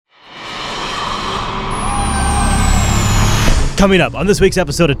Coming up on this week's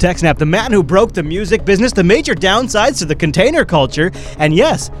episode of TechSNAP, the man who broke the music business, the major downsides to the container culture, and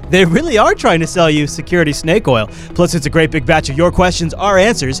yes, they really are trying to sell you security snake oil. Plus, it's a great big batch of your questions, our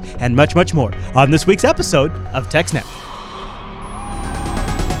answers, and much, much more on this week's episode of TechSNAP.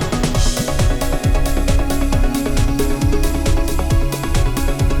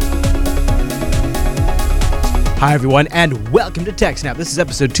 Hi, everyone, and welcome to TechSNAP. This is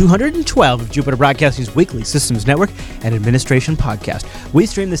episode 212 of Jupiter Broadcasting's weekly Systems Network and Administration podcast. We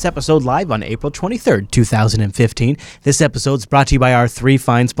stream this episode live on April 23rd, 2015. This episode is brought to you by our three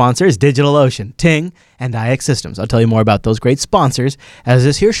fine sponsors, DigitalOcean, Ting, and IX Systems. I'll tell you more about those great sponsors as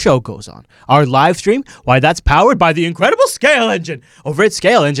this here show goes on. Our live stream, why, that's powered by the incredible Scale Engine over at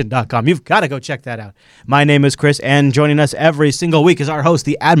scaleengine.com. You've got to go check that out. My name is Chris, and joining us every single week is our host,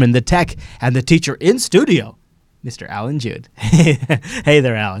 the admin, the tech, and the teacher in studio, Mr. Alan Jude. Hey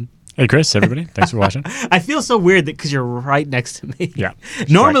there, Alan. Hey, Chris, everybody. Thanks for watching. I feel so weird that because you're right next to me. Yeah.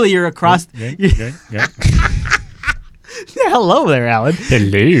 Normally you're across. Yeah. Hello there, Alan.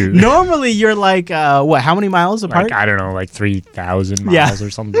 Hello. Normally you're like, what, how many miles apart? Like, I don't know, like 3,000 miles or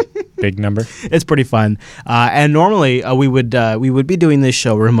some big number. It's pretty fun. And normally we would be doing this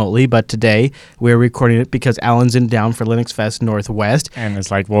show remotely, but today we're recording it because Alan's in down for Linux Fest Northwest. And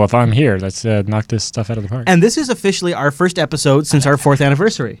it's like, well, if I'm here, let's knock this stuff out of the park. And this is officially our first episode since our 4th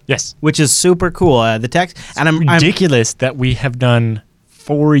anniversary. Yes. Which is super cool. The text and I'm ridiculous that we have done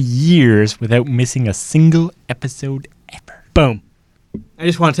 4 years without missing a single episode ever. Boom. I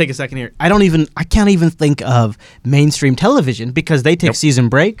just want to take a second here. I can't even think of mainstream television because they take season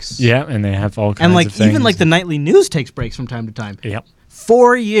breaks. Yeah, and they have all kinds of things. Even like the nightly news takes breaks from time to time. Yep.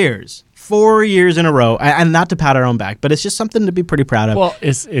 4 years. 4 years in a row. And not to pat our own back, but it's just something to be pretty proud of. Well,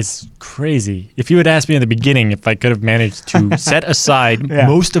 it's crazy. If you had asked me in the beginning if I could have managed to set aside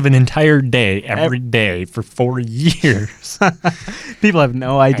most of an entire day, every day, for 4 years. People have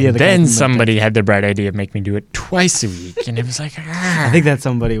no idea. And then somebody had the bright idea of making me do it twice a week. And it was like, I think that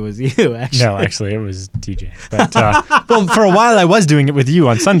somebody was you, actually. No, actually, it was TJ. But, well, for a while I was doing it with you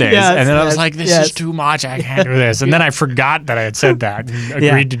on Sundays. And then I was like, this is too much. I can't do this. And then I forgot that I had said that and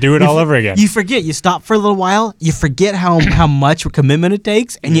agreed to do it all over again. You forget. You stop for a little while. You forget how much commitment it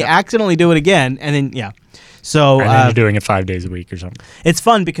takes, and you accidentally do it again, and then So and then you're doing it 5 days a week or something. It's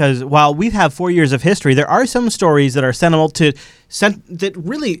fun because while we have 4 years of history, there are some stories that are sentimental that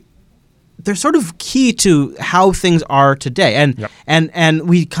really they're sort of key to how things are today, and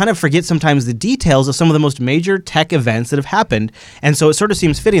we kind of forget sometimes the details of some of the most major tech events that have happened, and so it sort of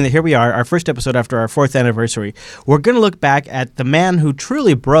seems fitting that here we are, our first episode after our 4th anniversary. We're going to look back at the man who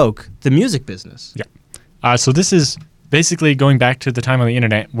truly broke the music business. Yeah. So this is basically going back to the time on the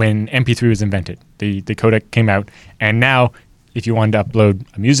internet when MP3 was invented. The codec came out, and now if you wanted to upload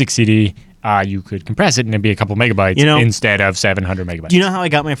a music CD, you could compress it and it'd be a couple megabytes instead of 700 megabytes. Do you know how I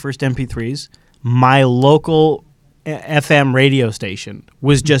got my first MP3s? My local FM radio station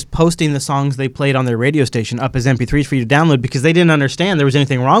was just posting the songs they played on their radio station up as MP3s for you to download because they didn't understand there was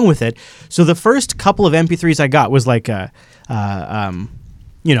anything wrong with it. So the first couple of MP3s I got was like,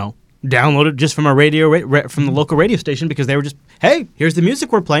 downloaded just from a from the local radio station because they were just, hey, here's the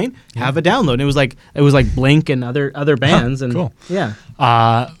music we're playing, have a download. And it was like Blink and other bands. And cool. Yeah.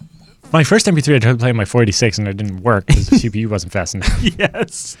 My first MP3 I tried to play on my 486 and it didn't work because the CPU wasn't fast enough.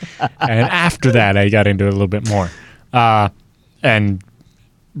 Yes. And after that, I got into it a little bit more. I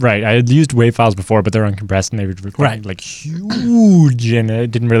had used WAV files before, but they're uncompressed and they were like huge, and I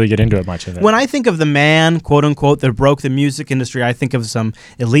didn't really get into it much of it. When I think of the man, quote unquote, that broke the music industry, I think of some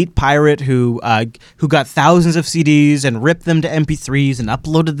elite pirate who got thousands of CDs and ripped them to MP3s and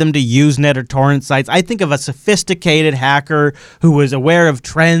uploaded them to Usenet or torrent sites. I think of a sophisticated hacker who was aware of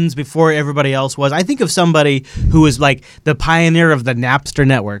trends before everybody else was. I think of somebody who was like the pioneer of the Napster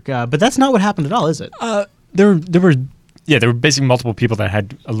network. But that's not what happened at all, is it? There were basically multiple people that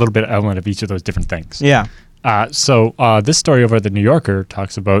had a little bit of element of each of those different things. Yeah. So this story over at the New Yorker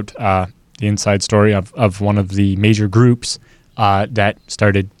talks about the inside story of one of the major groups that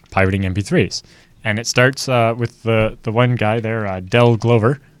started pirating MP3s. And it starts with the one guy there, Del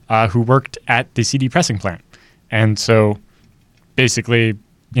Glover, who worked at the CD pressing plant. And so basically,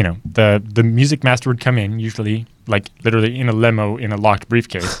 the music master would come in, usually like literally in a limo in a locked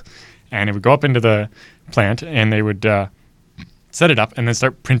briefcase, and it would go up into the plant and they would set it up and then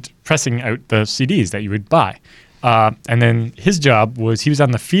start pressing out the CDs that you would buy. And then his job was he was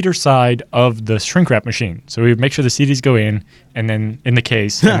on the feeder side of the shrink wrap machine. So we would make sure the CDs go in and then in the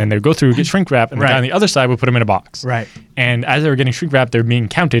case, and then they would go through, get shrink wrap, and the guy on the other side would put them in a box. Right. And as they were getting shrink wrapped, they were being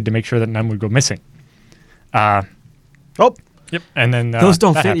counted to make sure that none would go missing. Yep. And then those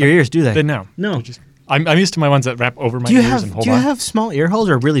don't fit your ears, do they? No. No. I'm used to my ones that wrap over my Do you ears and hold do you on. have small ear holes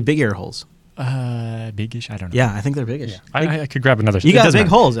or really big ear holes? Biggish? I don't know. Yeah, I think they're biggish. I could grab another. You It got doesn't big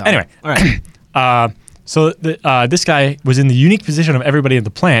matter. holes. Out. Anyway, all right. So this guy was in the unique position of everybody at the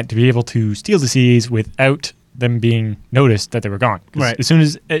plant to be able to steal the CDs without them being noticed that they were gone. 'Cause Right. As soon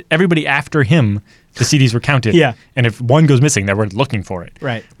as everybody after him, the CDs were counted. Yeah. And if one goes missing, they were looking for it.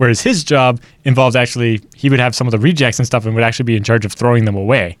 Right. Whereas his job involved actually, he would have some of the rejects and stuff and would actually be in charge of throwing them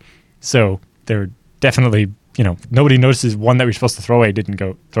away. So they're definitely, nobody notices one that we're supposed to throw away didn't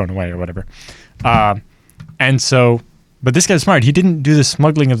go thrown away or whatever. But this guy's smart. He didn't do the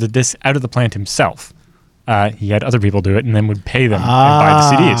smuggling of the discs out of the plant himself. He had other people do it and then would pay them and buy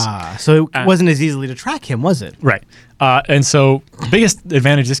the CDs. So it wasn't as easily to track him, was it? Right. And so the biggest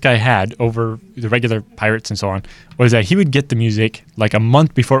advantage this guy had over the regular pirates and so on was that he would get the music like a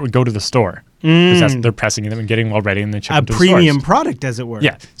month before it would go to the store. Because they're pressing them and getting them all ready and then shipping A them to the premium stores. product, as it were.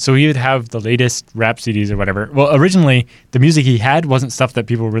 Yeah. So he would have the latest rap CDs or whatever. Well, originally, the music he had wasn't stuff that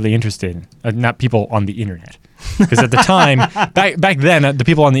people were really interested in. Not people on the internet. Because at the time, back then, the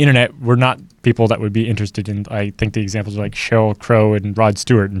people on the internet were not people that would be interested in, I think the examples are like Sheryl Crow and Rod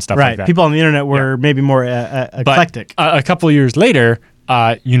Stewart and stuff like that. People on the internet were maybe more eclectic. But a couple of years later,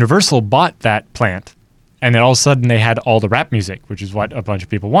 Universal bought that plant. And then all of a sudden, they had all the rap music, which is what a bunch of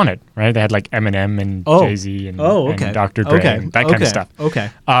people wanted, right? They had like Eminem and Jay-Z and Dr. Dre and that kind of stuff. Okay.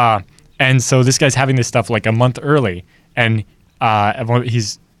 And so this guy's having this stuff like a month early. And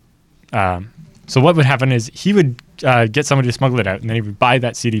so what would happen is he would get somebody to smuggle it out, and then he would buy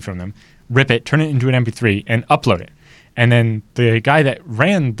that CD from them, rip it, turn it into an MP3, and upload it. And then the guy that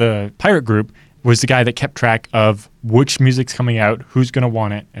ran the pirate group was the guy that kept track of which music's coming out, who's going to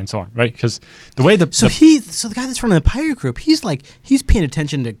want it, and so on, right? Because the way the guy that's running the pirate group, he's paying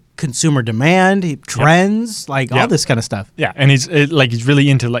attention to consumer demand, trends, all this kind of stuff. Yeah, and he's really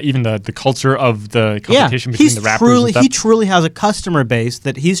into even the culture of the competition between the rappers and stuff. He truly has a customer base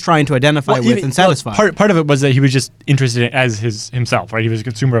that he's trying to identify with and satisfy. Part of it was that he was just interested in it as himself, right? He was a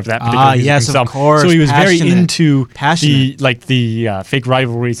consumer of that particular music himself. Of course. So he was very into passionate. the fake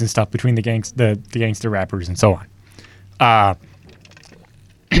rivalries and stuff between the gangster rappers and so on.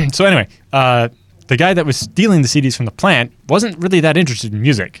 So anyway, the guy that was stealing the CDs from the plant wasn't really that interested in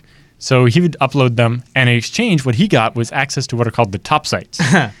music. So he would upload them, and in exchange, what he got was access to what are called the top sites.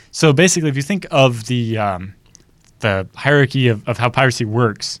 So basically, if you think of the hierarchy of how piracy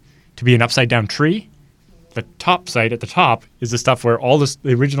works to be an upside-down tree, the top site at the top is the stuff where all the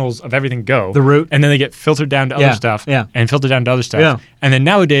originals of everything go. The root. And then they get filtered down to other stuff. Yeah. And filtered down to other stuff. Yeah. And then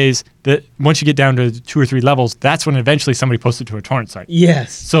nowadays, once you get down to 2 or 3 levels, that's when eventually somebody posts it to a torrent site.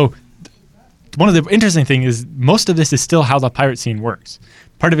 Yes. So one of the interesting things is most of this is still how the pirate scene works.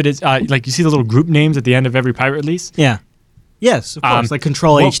 Part of it is, you see the little group names at the end of every pirate release? Yeah. Yes, of course. Like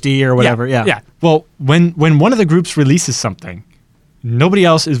Control HD or whatever. Yeah. Well, when one of the groups releases something, nobody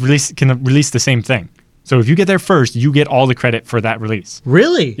else can release the same thing. So if you get there first, you get all the credit for that release.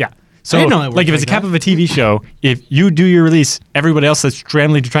 Really? Yeah. I So didn't know it worked if it's a cap of a TV show, if you do your release, everybody else that's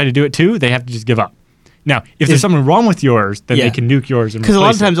scrambling to try to do it too, they have to just give up. Now, if there's something wrong with yours, then they can nuke yours and replace it. Because a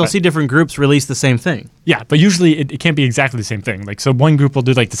lot of times I'll see different groups release the same thing. Yeah, but usually it can't be exactly the same thing. So one group will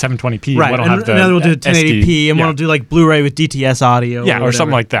do the 720p, right? One will and have the another will do 1080p, SD. and one will do Blu-ray with DTS audio. Or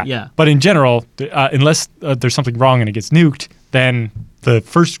something like that. Yeah. But in general, unless there's something wrong and it gets nuked, then the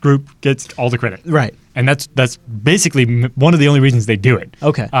first group gets all the credit. Right. And that's basically one of the only reasons they do it.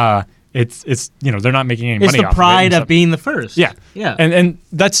 Okay. It's they're not making any it's money the off pride of of being the first. Yeah. Yeah. And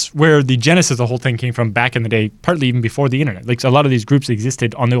that's where the genesis of the whole thing came from back in the day, partly even before the internet. So a lot of these groups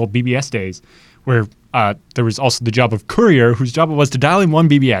existed on the old BBS days where there was also the job of courier, whose job was to dial in one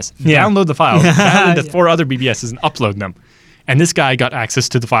BBS, download the files, dial into 4 other BBSs and upload them. And this guy got access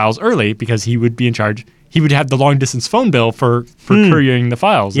to the files early because he would be in charge. He would have the long distance phone bill for couriering the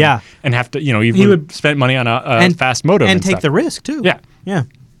files. Yeah. And have to, he would spend money on a fast modem and take stuff. the risk too. Yeah. Yeah.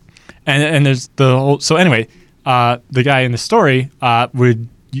 And there's the whole. So anyway, the guy in the story would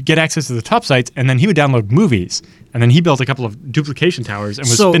get access to the top sites, and then he would download movies, and then he built a couple of duplication towers and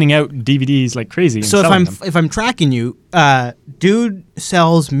was spinning out DVDs like crazy. And so selling them. if I'm tracking you, dude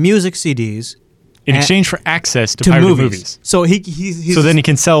sells music CDs in exchange for access to pirated movies. So he's so then he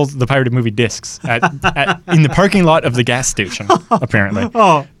can sell the pirated movie discs in the parking lot of the gas station, apparently.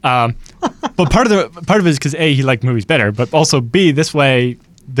 Oh. But part of it is because A, he liked movies better, but also B, this way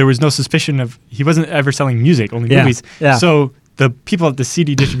there was no suspicion of he wasn't ever selling music, only movies. Yeah. So the people at the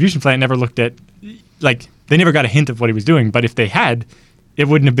CD distribution plant never looked at they never got a hint of what he was doing. But if they had, it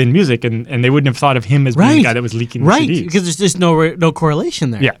wouldn't have been music, and they wouldn't have thought of him as being the guy that was leaking the CDs. Because there's just no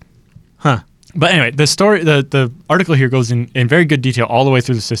correlation there. Yeah. Huh. But anyway, the article here goes in very good detail all the way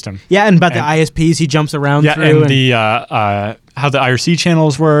through the system. Yeah, and about the ISPs he jumps around through. And the how the IRC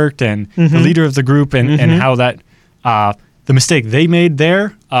channels worked, and the leader of the group, and how that the mistake they made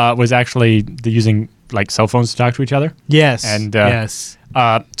there was actually using like cell phones to talk to each other. Yes. And yes.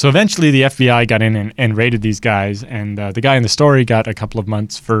 So eventually the FBI got in and raided these guys, and the guy in the story got a couple of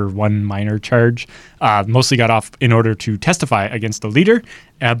months for one minor charge. Mostly got off in order to testify against the leader,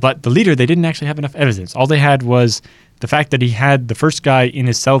 but the leader, they didn't actually have enough evidence. All they had was the fact that he had the first guy in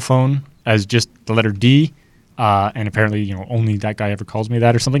his cell phone as just the letter D, and apparently, only that guy ever calls me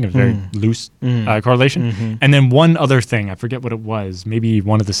that or something. It was a very loose correlation. And then one other thing, I forget what it was, maybe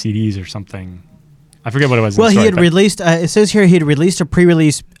one of the CDs or something. I forget what it was. Well, he had released. It says here he had released a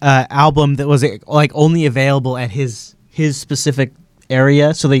pre-release album that was like only available at his specific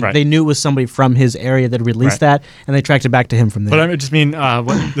area, so they knew it was somebody from his area that released that, and they tracked it back to him from there. But I just mean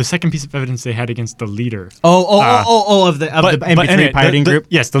what the second piece of evidence they had against the leader. Of the MP3 pirating group.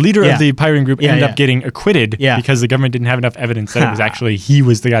 Yes, the leader of the pirating group ended up getting acquitted because the government didn't have enough evidence that it was actually he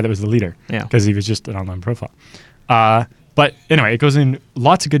was the guy that was the leader, because he was just an online profile. But anyway, it goes in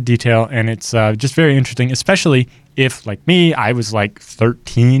lots of good detail, and it's just very interesting, especially if, like me, I was like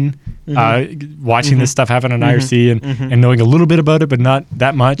 13, watching this stuff happen on IRC and knowing a little bit about it, but not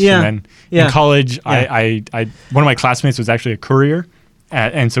that much. Yeah. And then in college, I one of my classmates was actually a courier,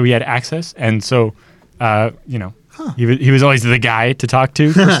 and so he had access. And so, he was always the guy to talk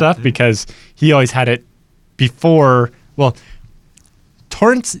to for stuff, because he always had it before,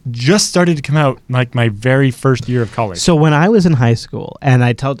 torrents just started to come out like my very first year of college. So when I was in high school, and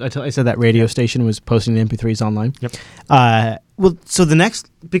I said that radio station was posting the MP3s online. Yep.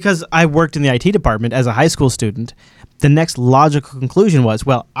 Because I worked in the IT department as a high school student, the next logical conclusion was,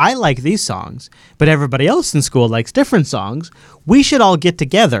 well, I like these songs, but everybody else in school likes different songs. We should all get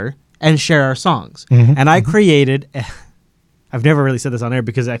together and share our songs. And I created... I've never really said this on air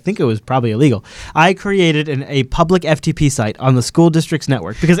because I think it was probably illegal. I created a public FTP site on the school district's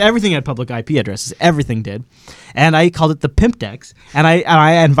network because everything had public IP addresses. Everything did. And I called it the Pimpdex. And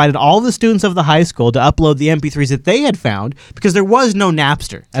I invited all the students of the high school to upload the MP3s that they had found, because there was no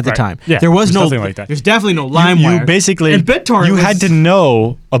Napster at the time. Yeah, there was nothing like that. There's definitely no LimeWire. You basically, and BitTorrent you had to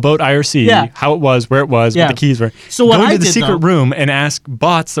know about IRC, how it was, where it was, what the keys were. So what Go I into the did, secret room and ask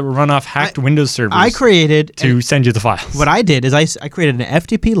bots that were run off hacked Windows servers. I created to send you the files. What I did is I created an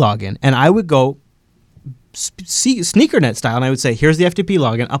FTP login, and I would go sneakernet style, and I would say, here's the FTP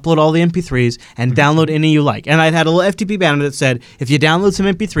login, upload all the MP3s, and download any you like. And I'd had a little FTP banner that said, if you download some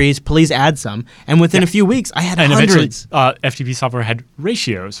MP3s, please add some. And within a few weeks, I had hundreds. FTP software had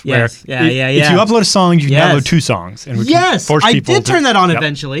ratios where if you upload a song, you can download 2 songs. And force I people did turn that on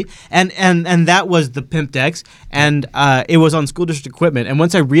eventually, and that was the Pimpdex, and it was on school district equipment. And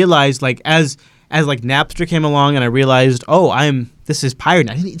once I realized, like, as Napster came along, and I realized, this is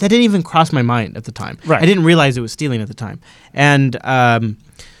pirating. That didn't even cross my mind at the time. Right. I didn't realize it was stealing at the time. And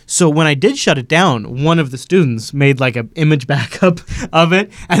so when I did shut it down, one of the students made like an image backup of it,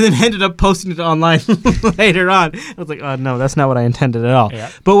 and then ended up posting it online later on. I was like, oh no, that's not what I intended at all.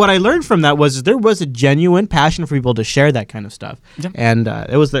 Yeah. But what I learned from that was there was a genuine passion for people to share that kind of stuff. Yep. And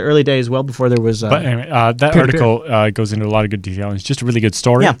it was the early days, well before there was... but anyway, that article goes into a lot of good detail. It's just a really good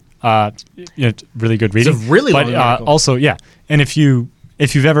story. Yeah. It's really good reading. It's a really long article. Also, and if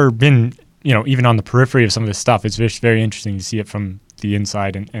you've ever been, even on the periphery of some of this stuff, it's very interesting to see it from the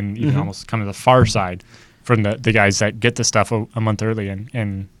inside and even almost kind of the far side from the guys that get the stuff a month early.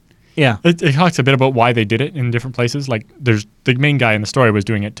 And it talks a bit about why they did it in different places. Like there's the main guy in the story was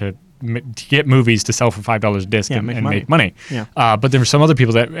doing it to get movies to sell for $5 a disc and make money. Yeah. But there were some other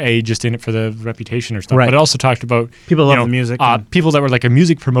people that just in it for the reputation or stuff. Right. But it also talked about people love the music. People that were like a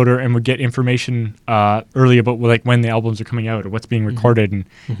music promoter and would get information early about like when the albums are coming out or what's being recorded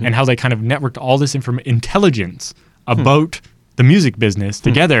and how they kind of networked all this intelligence about the music business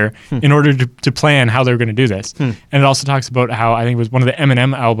together in order to plan how they were going to do this. And it also talks about how I think it was one of the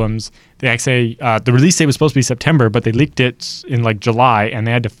Eminem albums. They actually the release date was supposed to be September, but they leaked it in like July, and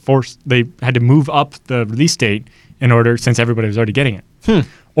they had to move up the release date in order, since everybody was already getting it.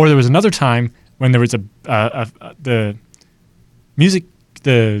 Or there was another time when there was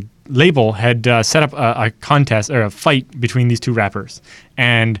the label had set up a contest or a fight between these 2 rappers,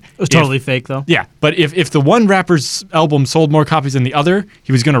 and it was totally fake though. Yeah, but if the one rapper's album sold more copies than the other,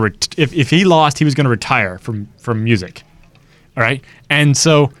 he was gonna if he lost, he was gonna retire from music. All right, and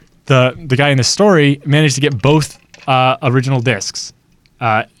so the guy in the story managed to get both original discs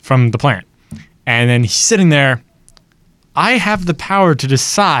from the plant, and then he's sitting there. I have the power to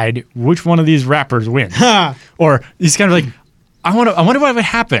decide which one of these rappers wins, or he's kind of like, I wonder what would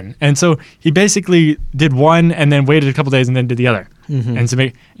happen. And so he basically did one and then waited a couple days and then did the other.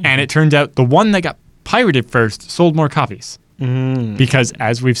 And it turned out the one that got pirated first sold more copies. Because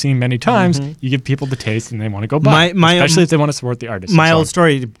as we've seen many times, you give people the taste and they want to go buy, especially if they want to support the artist. My old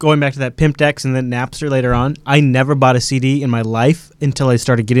story, going back to that Pimp Dex and then Napster later on, I never bought a CD in my life until I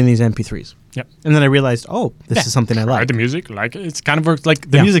started getting these MP3s. Yep. And then I realized, this is something I like. The music, like it's kind of works like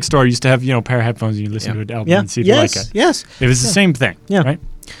the music store used to have, a pair of headphones and you listen to an album and see if you like it. Yes. It was the same thing, right?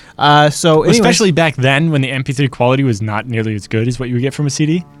 So anyways, especially back then when the MP3 quality was not nearly as good as what you would get from a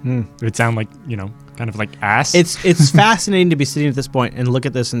CD. It would sound like, kind of like ass. It's fascinating to be sitting at this point and look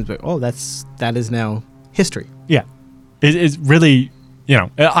at this and be, that is now history. Yeah. It's really,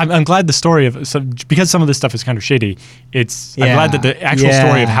 I'm glad the story of, because some of this stuff is kind of shady, I'm glad that the actual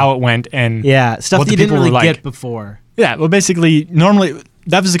story of how it went and stuff what that you didn't really get before. Yeah, well, basically, normally,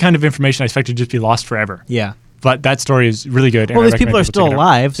 that was the kind of information I expected to just be lost forever. Yeah. But that story is really good. Well, these people are still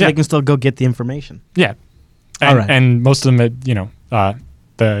alive, so they can still go get the information. Yeah. All right. And most of them,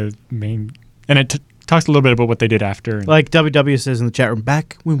 the main, and it talks a little bit about what they did after. Like WW says in the chat room,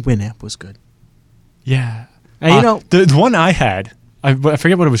 back when Winamp was good. Yeah. And the one I had, I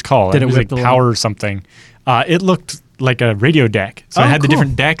forget what it was called. Did it was whip like Power or something. It looked like a radio deck. So it had the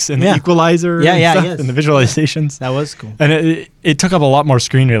different decks and the equalizer and the visualizations. That was cool. And it took up a lot more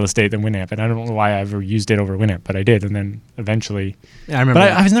screen real estate than Winamp. And I don't know why I ever used it over Winamp, but I did. And then eventually. Yeah, I remember.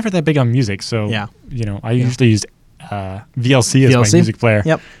 But I was never that big on music. So, I usually used VLC as my music player.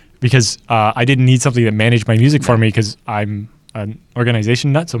 Yep. Because I didn't need something that managed my music for me because I'm an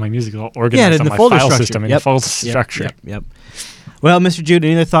organization nut. So my music is all organized on my file system and the folder structure. Yep. Well, Mr. Jude,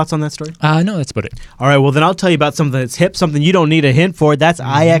 any other thoughts on that story? No, that's about it. All right, well, then I'll tell you about something that's hip, something you don't need a hint for. That's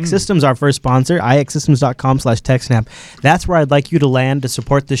IX Systems, our first sponsor, ixsystems.com/TechSNAP. That's where I'd like you to land to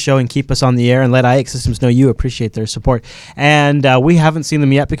support the show and keep us on the air and let IX Systems know you appreciate their support. And we haven't seen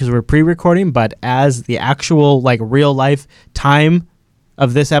them yet because we're pre-recording, but as the actual, real-life time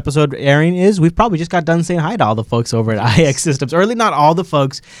of this episode airing is, we've probably just got done saying hi to all the folks over at IX Systems. Or really not all the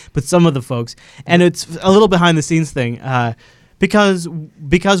folks, but some of the folks. And it's a little behind-the-scenes thing. Because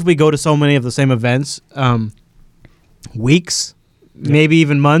we go to so many of the same events, weeks, maybe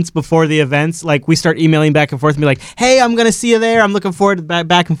even months before the events, we start emailing back and forth and be like, hey, I'm going to see you there. I'm looking forward to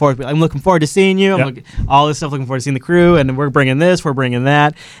back and forth. I'm looking forward to seeing you. All this stuff, looking forward to seeing the crew, and we're bringing this, we're bringing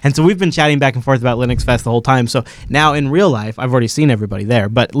that. And so we've been chatting back and forth about Linux Fest the whole time. So now in real life, I've already seen everybody there.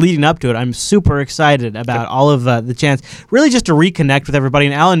 But leading up to it, I'm super excited about all of the chance, really just to reconnect with everybody.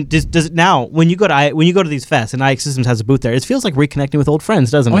 And Alan, does it now, when you go to these fests, and IX Systems has a booth there, it feels like reconnecting with old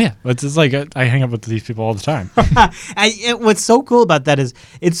friends, doesn't it? Oh, yeah. It's just like I hang up with these people all the time. What's so cool about that is,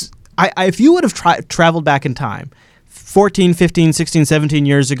 if you would have traveled back in time 14, 15, 16, 17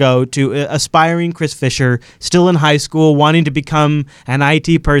 years ago to aspiring Chris Fisher, still in high school, wanting to become an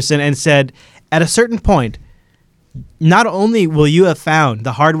IT person, and said, at a certain point, not only will you have found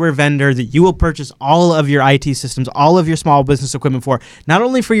the hardware vendor that you will purchase all of your IT systems, all of your small business equipment for, not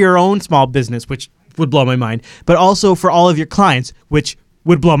only for your own small business, which would blow my mind, but also for all of your clients, which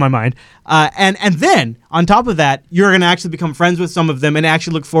would blow my mind. And then, on top of that, you're going to actually become friends with some of them and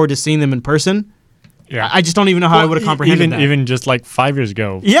actually look forward to seeing them in person. Yeah. I just don't even know how I would have comprehended that. Even just 5 years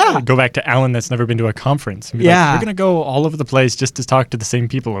ago. Yeah. Go back to Alan that's never been to a conference. And be we're going to go all over the place just to talk to the same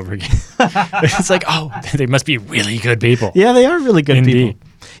people over again. It's they must be really good people. Yeah, they are really good Indeed. people.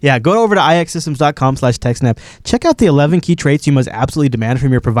 Yeah, go over to ixsystems.com/TechSNAP. Check out the 11 key traits you must absolutely demand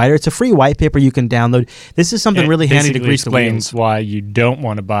from your provider. It's a free white paper you can download. This is something really handy to grease the wheels. It explains why you don't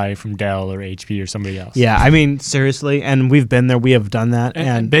want to buy from Dell or HP or somebody else. Yeah, I mean, seriously, and we've been there. We have done that.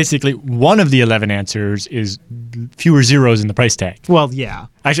 And basically, one of the 11 answers is fewer zeros in the price tag. Well, yeah.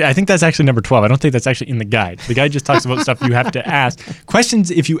 Actually, I think that's actually number 12. I don't think that's actually in the guide. The guide just talks about stuff you have to ask. Questions,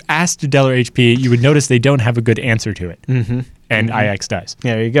 if you asked Dell or HP, you would notice they don't have a good answer to it. And IX does.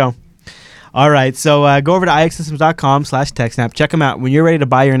 Yeah, there you go. All right, so go over to ixsystems.com/TechSNAP. Check them out when you're ready to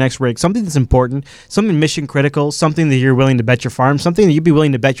buy your next rig. Something that's important, something mission critical, something that you're willing to bet your farm, something that you'd be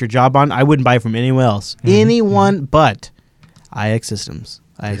willing to bet your job on. I wouldn't buy from anyone else. Anyone but IX Systems.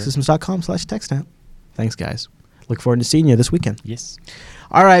 ixsystems.com/TechSNAP. Thanks, guys. Look forward to seeing you this weekend. Yes.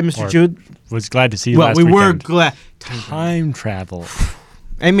 All right, Mr. Jude. Was glad to see you last weekend. Well, we were glad. Time travel.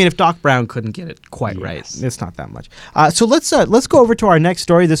 I mean, if Doc Brown couldn't get it quite right, it's not that much. So let's go over to our next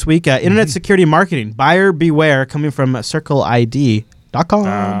story this week. Internet security marketing. Buyer beware, coming from CircleID.com.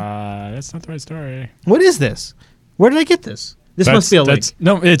 That's not the right story. What is this? Where did I get this? This must be a link.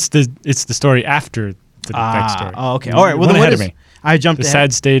 No, it's the story after the next story. Oh, okay. All right. Well, then ahead of me. I jumped the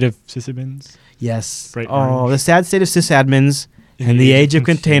ahead. sad state of sysadmins. Yes. Bright orange. The sad state of sysadmins In the age of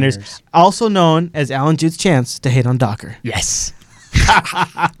containers, also known as Alan Jude's chance to hate on Docker. Yes.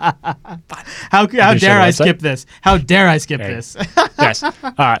 How dare I skip this? How dare I skip this? Yes.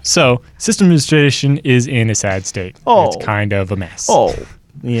 So system administration is in a sad state. Oh. It's kind of a mess. Oh,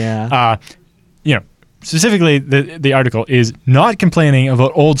 yeah. Specifically, the article is not complaining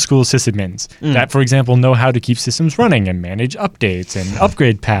about old school sysadmins that, for example, know how to keep systems running and manage updates and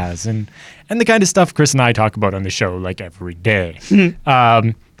upgrade paths and the kind of stuff Chris and I talk about on the show like every day.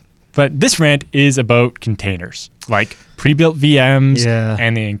 But this rant is about containers, like pre-built VMs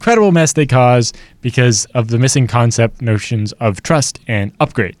and the incredible mess they cause because of the missing concept notions of trust and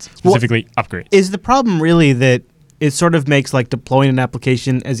upgrades, specifically upgrades. Is the problem really that it sort of makes like deploying an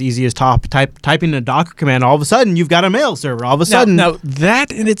application as easy as typing a Docker command? All of a sudden, you've got a mail server. All of a sudden... Now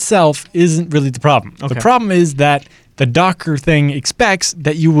that in itself isn't really the problem. Okay. The problem is that the Docker thing expects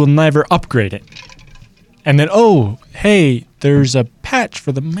that you will never upgrade it. And then, hey, there's a patch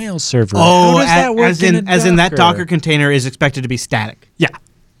for the mail server. How does that work as in that Docker container is expected to be static. Yeah.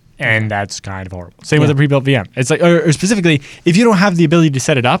 And that's kind of horrible. Same with a pre-built VM. It's like, or specifically, if you don't have the ability to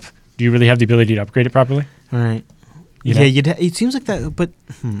set it up, do you really have the ability to upgrade it properly? All right. You know? It seems like that, but...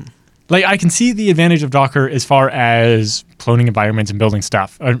 Like, I can see the advantage of Docker as far as cloning environments and building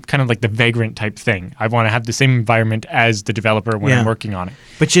stuff, kind of like the Vagrant type thing. I want to have the same environment as the developer when I'm working on it.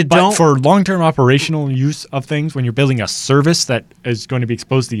 But don't... for long-term operational use of things, when you're building a service that is going to be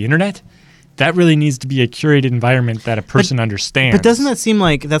exposed to the internet, that really needs to be a curated environment that a person understands. But doesn't that seem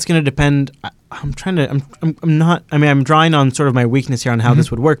like that's going to depend... I'm drawing on sort of my weakness here on how this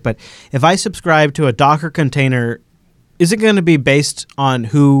would work, but if I subscribe to a Docker container... Is it going to be based on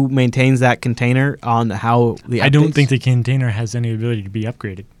who maintains that container, on how the updates? I don't think the container has any ability to be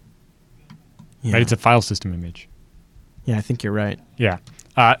upgraded. Yeah. Right? It's a file system image. Yeah, I think you're right. Yeah.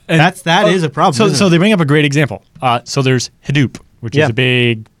 That is a problem. So they bring up a great example. So there's Hadoop, which is a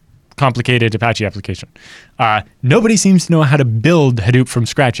big, complicated Apache application. Nobody seems to know how to build Hadoop from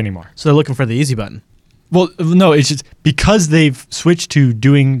scratch anymore. So they're looking for the easy button. Well, no, it's just because they've switched to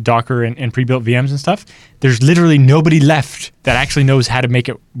doing Docker and pre-built VMs and stuff, there's literally nobody left that actually knows how to make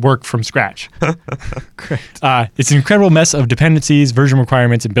it work from scratch. Great. It's an incredible mess of dependencies, version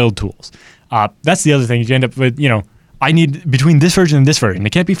requirements, and build tools. That's the other thing. You end up with, I need between this version and this version. They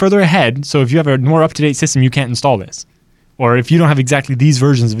can't be further ahead, so if you have a more up-to-date system, you can't install this. Or if you don't have exactly these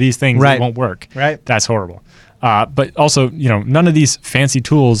versions of these things, it won't work. Right. That's horrible. But also, none of these fancy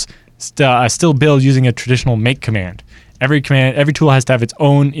tools still build using a traditional make command. Every tool has to have its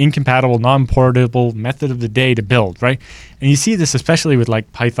own incompatible, non-portable method of the day to build, right? And you see this especially with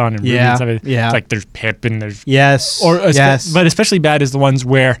like Python and Ruby and stuff. It's like there's pip and there's... But especially bad is the ones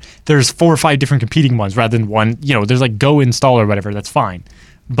where there's 4 or 5 different competing ones rather than one. There's like Go install or whatever, that's fine.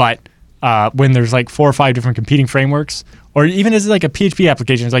 But when there's like 4 or 5 different competing frameworks, or even as like a PHP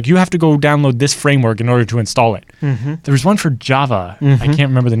application, it's like you have to go download this framework in order to install it. There was one for Java. I can't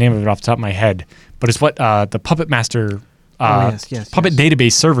remember the name of it off the top of my head, but it's what the Puppet Master Puppet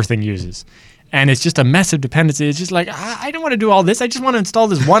database server thing uses. And it's just a mess of dependency. It's just like, I don't want to do all this. I just want to install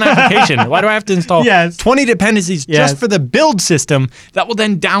this one application. Why do I have to install 20 dependencies just for the build system that will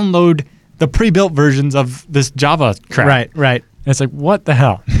then download the pre-built versions of this Java crap? Right. And it's like, what the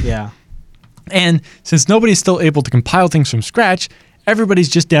hell? Yeah. And since nobody's still able to compile things from scratch, everybody's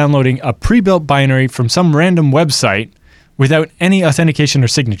just downloading a pre-built binary from some random website without any authentication or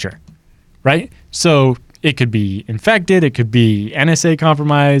signature, right? So it could be infected, it could be NSA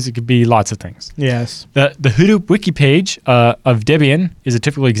compromised, it could be lots of things. Yes. The Hadoop wiki page of Debian is a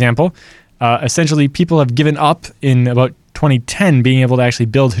typical example. Essentially, people have given up in about 2010 being able to actually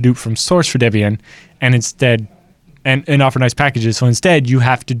build Hadoop from source for Debian, and instead... And offer nice packages. So instead, you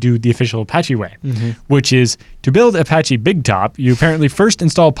have to do the official Apache way, which is to build Apache Big Top, you apparently first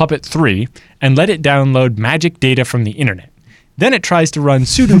install Puppet 3 and let it download magic data from the internet. Then it tries to run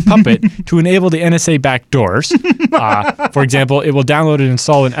sudo puppet to enable the NSA backdoors. For example, it will download and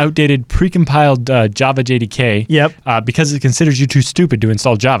install an outdated precompiled Java JDK because it considers you too stupid to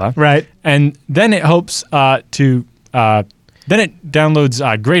install Java. Right. And then it hopes Then it downloads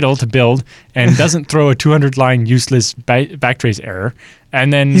Gradle to build and doesn't throw a 200-line useless backtrace error.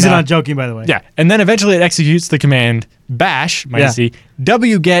 And then he's not joking, by the way. Yeah, and then eventually it executes the command bash -c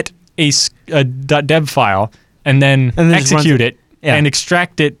wget a .deb file and then execute it and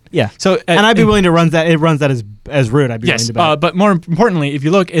extract it. Yeah. So and I'd be willing to run that. It runs that as root. I'd be willing to bet. But more importantly, if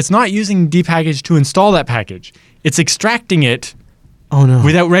you look, it's not using dpackage to install that package. It's extracting it. Oh, no.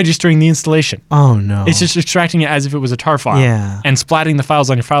 Without registering the installation. Oh, no. It's just extracting it as if it was a tar file. And splatting the files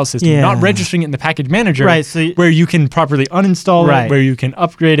on your file system. Not registering it in the package manager where you can properly uninstall it, where you can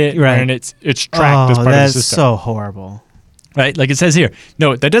upgrade it, and it's tracked as part of the system. That's so horrible. right? Like it says here,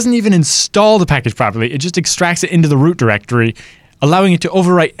 no, that doesn't even install the package properly. It just extracts it into the root directory, allowing it to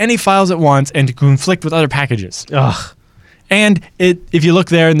overwrite any files it wants and to conflict with other packages. Ugh. And if you look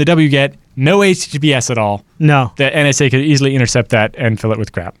there in the wget, no HTTPS at all. No. The NSA could easily intercept that and fill it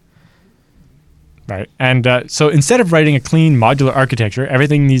with crap. Right. And so instead of writing a clean modular architecture,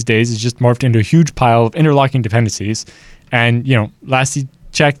 everything these days is just morphed into a huge pile of interlocking dependencies. And, last you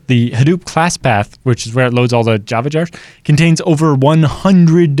checked, the Hadoop class path, which is where it loads all the Java jars, contains over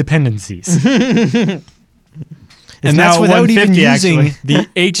 100 dependencies. And that's without even using the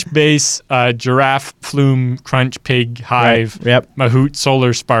HBase, Giraffe, Flume, Crunch, Pig, Hive, Mahout,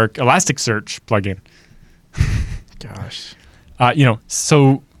 Solar, Spark, Elasticsearch plugin. Gosh.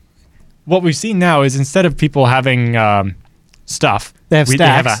 So what we've seen now is instead of people having stuff, they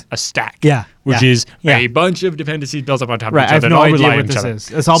have a stack. Yeah. Which is a bunch of dependencies built up on top of each other. I have no idea what this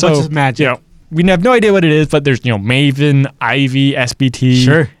is. It's all a bunch of magic. We have no idea what it is, but there's Maven, Ivy, SBT.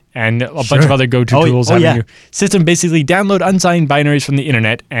 Sure. And a bunch of other go-to tools having your system basically download unsigned binaries from the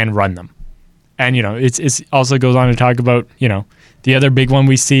internet and run them. And, it's also goes on to talk about, the other big one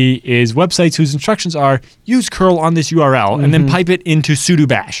we see is websites whose instructions are use curl on this URL and then pipe it into sudo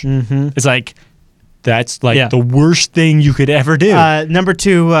bash. It's like, that's the worst thing you could ever do. Number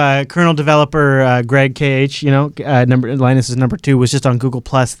 2, kernel developer Greg KH, Linus's number 2, was just on Google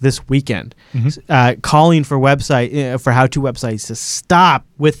Plus this weekend, calling for for how-to websites to stop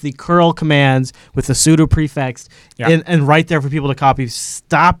with the curl commands with the sudo prefix and right there for people to copy.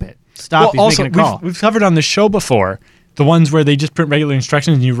 Stop it. Stop. He's making a call. We've covered on the show before the ones where they just print regular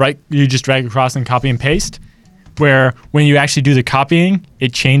instructions and you just drag across and copy and paste. Where when you actually do the copying,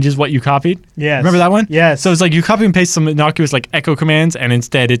 it changes what you copied. Yes. Remember that one? Yes. So it's like you copy and paste some innocuous echo commands, and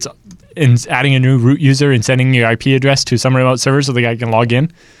instead it's adding a new root user and sending your IP address to some remote server so the guy can log in.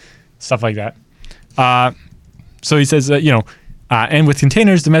 Stuff like that. So he says, and with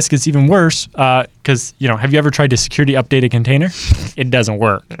containers, the mess gets even worse because, have you ever tried to security update a container? It doesn't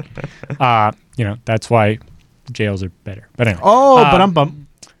work. That's why jails are better. But anyway. Oh,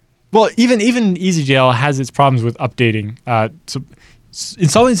 Well, even EasyJail has its problems with updating. So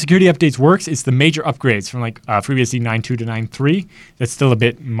installing security updates works. It's the major upgrades from FreeBSD 9.2 to 9.3 that's still a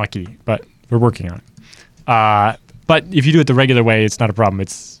bit mucky, but we're working on it. But if you do it the regular way, it's not a problem.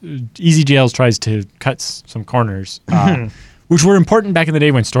 It's EasyJail tries to cut some corners, which were important back in the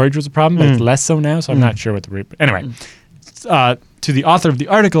day when storage was a problem, but it's less so now. So I'm not sure what the root. Anyway. To the author of the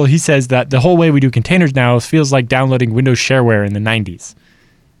article, he says that the whole way we do containers now feels like downloading Windows shareware in the 90s.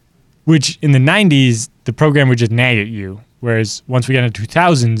 Which in the 90s, the program would just nag at you, whereas once we got into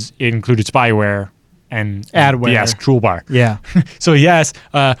 2000s, it included spyware and adware. The Ask toolbar. Yeah. So he asked,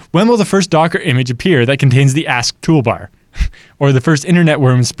 when will the first Docker image appear that contains the Ask toolbar? Or the first internet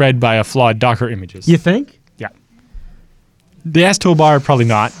worm spread by a flawed Docker images? You think? Yeah. The Ask toolbar, probably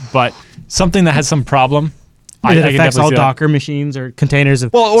not, but something that has some problem. It affects all Docker machines or containers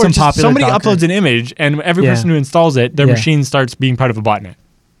of or some just popular somebody Docker. uploads an image, and every person who installs it, their machine starts being part of a botnet.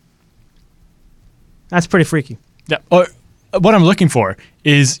 That's pretty freaky. Yeah. Or what I'm looking for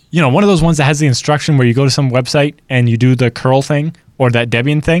is, one of those ones that has the instruction where you go to some website and you do the curl thing or that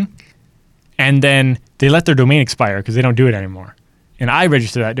Debian thing, and then they let their domain expire because they don't do it anymore. And I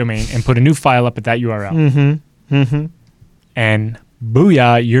register that domain and put a new file up at that URL. And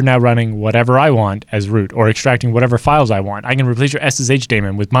booyah, you're now running whatever I want as root or extracting whatever files I want. I can replace your SSH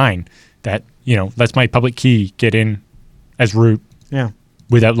daemon with mine that, lets my public key get in as root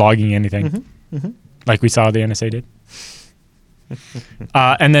without logging anything. Like we saw the NSA did.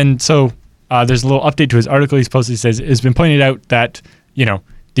 And then there's a little update to his article he's posted. He says, it's been pointed out that,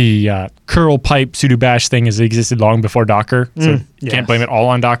 the curl pipe sudo bash thing has existed long before Docker. So you can't blame it all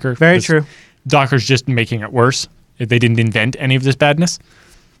on Docker. Very true. Docker's just making it worse. They didn't invent any of this badness.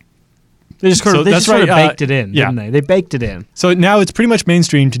 They just sort of baked it in, didn't they? They baked it in. So now it's pretty much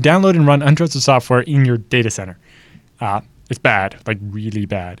mainstream to download and run untrusted software in your data center. It's bad, really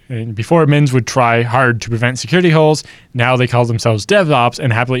bad. And before admins would try hard to prevent security holes, now they call themselves DevOps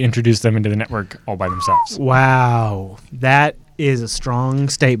and happily introduce them into the network all by themselves. Wow. That is a strong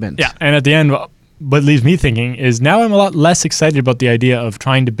statement. Yeah, and at the end, what leaves me thinking is now I'm a lot less excited about the idea of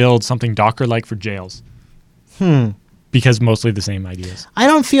trying to build something Docker-like for jails. Because mostly the same ideas. I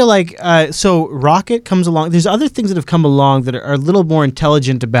don't feel like, so Rocket comes along. There's other things that have come along that are a little more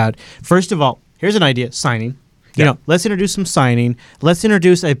intelligent about, first of all, here's an idea, signing. Let's introduce some signing. Let's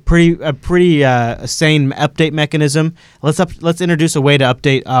introduce a pretty sane update mechanism. Let's introduce a way to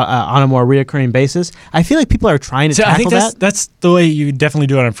update on a more reoccurring basis. I feel like people are trying to tackle I think that's the way you definitely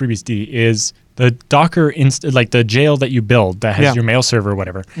do it on FreeBSD is the Docker, the jail that you build that has your mail server or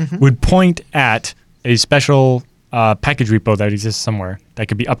whatever, would point at a special package repo that exists somewhere that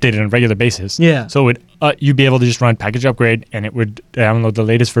could be updated on a regular basis. Yeah. So it you'd be able to just run package upgrade, and it would download the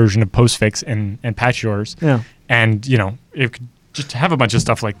latest version of postfix and patch yours. Yeah. And it could just have a bunch of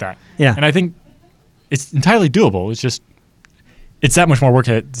stuff like that. Yeah. And I think it's entirely doable. It's that much more work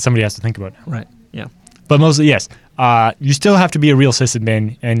that somebody has to think about. Right. Yeah. But mostly, yes. You still have to be a real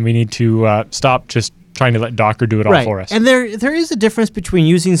sysadmin, and we need to stop just trying to let Docker do it all for us. And there is a difference between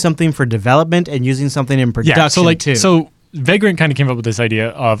using something for development and using something in production too. So Vagrant kind of came up with this idea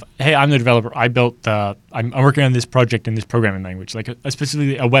of, hey, I'm the developer. I built I'm working on this project in this programming language, like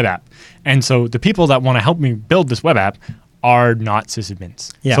specifically a web app. And so the people that want to help me build this web app are not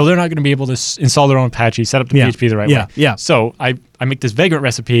sysadmins. Yeah. So they're not going to be able to install their own Apache, set up the PHP the right way. Yeah. So I make this Vagrant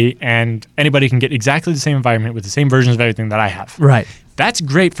recipe, and anybody can get exactly the same environment with the same versions of everything that I have. Right. That's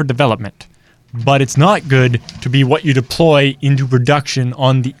great for development, but it's not good to be what you deploy into production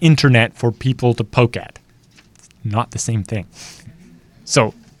on the internet for people to poke at. It's not the same thing.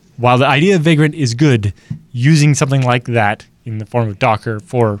 So while the idea of Vagrant is good, using something like that in the form of Docker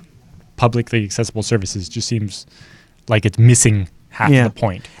for publicly accessible services just seems like it's missing half the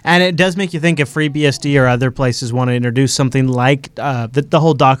point. And it does make you think if FreeBSD or other places want to introduce something like the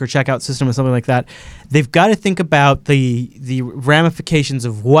whole Docker checkout system or something like that, they've got to think about the ramifications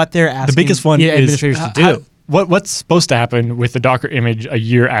of what they're asking the biggest one is administrators to do. What's supposed to happen with the Docker image a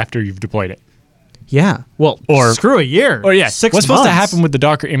year after you've deployed it? Yeah. Well, or screw a year. Or 6 what's supposed to happen with the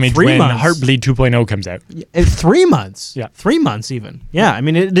Docker image when Heartbleed 2.0 comes out? 3 months. Yeah. 3 months even. Yeah. I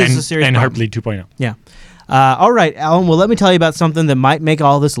mean, it is a serious problem. And Heartbleed 2.0. Yeah. All right, Alan, well, let me tell you about something that might make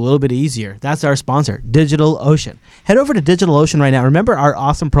all this a little bit easier. That's our sponsor, DigitalOcean. Head over to DigitalOcean right now. Remember our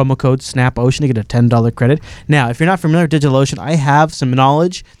awesome promo code SNAPOcean to get a $10 credit. Now, if you're not familiar with DigitalOcean, I have some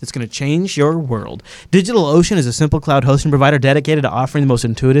knowledge that's going to change your world. DigitalOcean is a simple cloud hosting provider dedicated to offering the most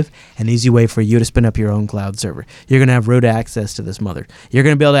intuitive and easy way for you to spin up your own cloud server. You're going to have root access to this mother. You're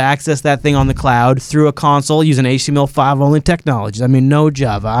going to be able to access that thing on the cloud through a console using HTML5 only technologies. I mean, no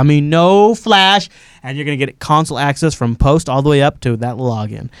Java. I mean, no Flash. And you're going to get console access from post all the way up to that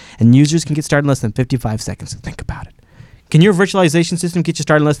login. And users can get started in less than 55 seconds. Think about it. Can your virtualization system get you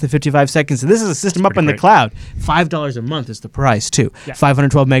started in less than 55 seconds? This is a system up in the cloud. $5 a month is the price, too. Yeah.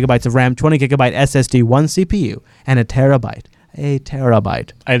 512 megabytes of RAM, 20 gigabyte SSD, 1 CPU, and a terabyte. A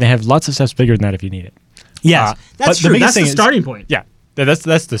terabyte. And they have lots of steps bigger than that if you need it. Yes, that's true. That's the starting point. Yeah.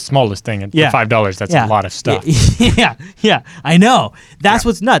 That's the smallest thing. And for $5, that's a lot of stuff. Yeah, I know. That's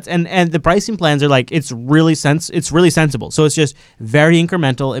what's nuts. And the pricing plans are like, it's really sensible. So it's just very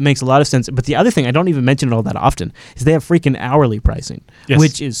incremental. It makes a lot of sense. But the other thing, I don't even mention it all that often, is they have freaking hourly pricing,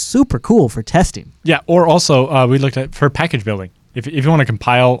 which is super cool for testing. Yeah, or also we looked at for package building. If you want to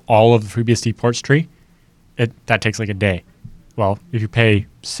compile all of the FreeBSD ports tree, that takes like a day. Well, if you pay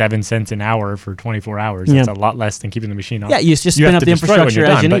 7 cents an hour for 24 hours, that's a lot less than keeping the machine on. Yeah, you just spin up the infrastructure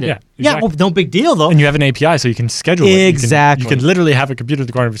as you need it. Yeah, well, no big deal, though. And you have an API, so you can schedule it. Exactly. You can literally have a computer in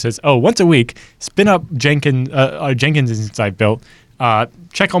the corner that says, oh, once a week, spin up Jenkins instance I built,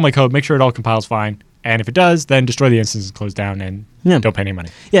 check all my code, make sure it all compiles fine. And if it does, then destroy the instance and close down and don't pay any money.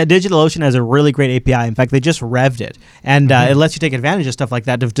 Yeah, DigitalOcean has a really great API. In fact, they just revved it. And it lets you take advantage of stuff like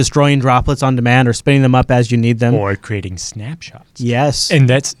that, of destroying droplets on demand or spinning them up as you need them. Or creating snapshots. Yes. And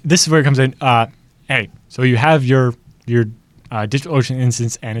this is where it comes in. Hey, so you have your DigitalOcean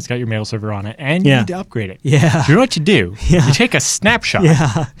instance, and it's got your mail server on it, and you need to upgrade it. Yeah. So you know what you do? Yeah. You take a snapshot.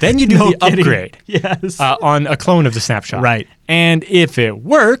 Yeah. Then you do the upgrade. Yes. On a clone of the snapshot. Right. And if it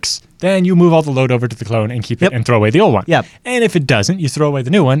works, then you move all the load over to the clone and keep it and throw away the old one. Yep. And if it doesn't, you throw away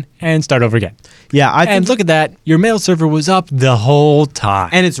the new one and start over again. Yeah. And look at that. Your mail server was up the whole time.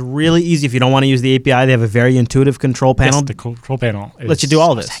 And it's really easy. If you don't want to use the API, they have a very intuitive control panel. Yes, the control panel lets you do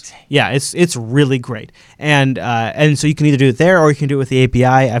all this. Sexy. Yeah, it's really great. And so you can either do it there or you can do it with the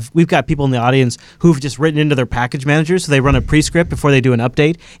API. We've got people in the audience who've just written into their package managers, so they run a pre-script before they do an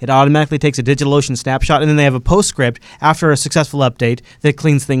update. It automatically takes a DigitalOcean snapshot, and then they have a post-script after a successful update that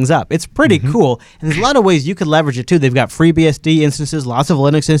cleans things up. It's pretty cool, and there's a lot of ways you could leverage it too. They've got FreeBSD instances, lots of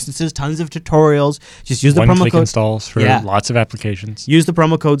Linux instances, tons of tutorials. Just use the promo code. Installs for lots of applications. Use the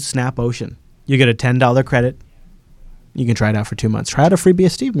promo code SNAPOcean. You get a $10 credit. You can try it out for 2 months. Try out a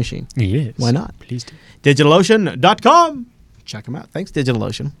FreeBSD machine. Yes. Why not? Please do. DigitalOcean.com. Check them out. Thanks,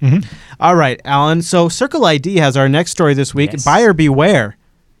 DigitalOcean. All right, Alan. So Circle ID has our next story this week. Yes. Buyer beware.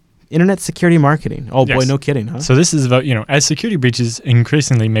 Internet security marketing. Oh, boy, no kidding, huh? So this is about, as security breaches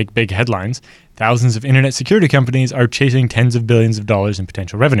increasingly make big headlines, thousands of internet security companies are chasing tens of billions of dollars in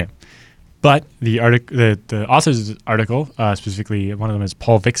potential revenue. But the authors of the article, specifically one of them is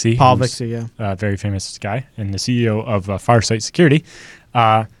Paul Vixie. Paul Vixie, a very famous guy and the CEO of Farsight Security.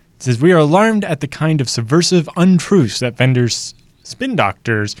 It says, we are alarmed at the kind of subversive untruths that vendors, spin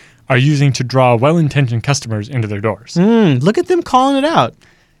doctors, are using to draw well-intentioned customers into their doors. Look at them calling it out.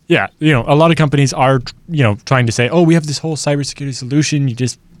 Yeah, a lot of companies are, trying to say, oh, we have this whole cybersecurity solution. You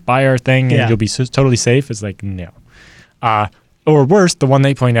just buy our thing and you'll be totally safe. It's like, no. Or worse, the one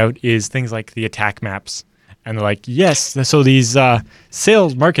they point out is things like the attack maps. And they're like, yes, so these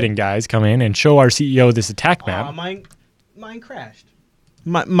sales marketing guys come in and show our CEO this attack map. Mine crashed.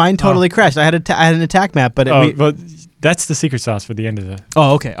 Mine totally crashed. I had an attack map, but but that's the secret sauce for the end of the.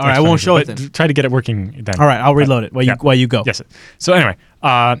 Oh, okay. All right, I won't show it then. Try to get it working then. All right, I'll reload it while you go. Yes. So anyway,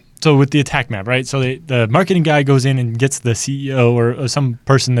 so with the attack map, right? So the marketing guy goes in and gets the CEO or some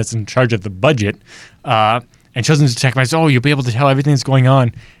person that's in charge of the budget, and shows them the attack map. Oh, you'll be able to tell everything that's going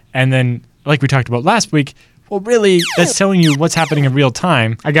on, and then like we talked about last week. Well, really, that's telling you what's happening in real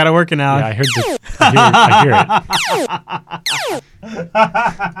time. I got it working now. Yeah, I heard this. I hear it.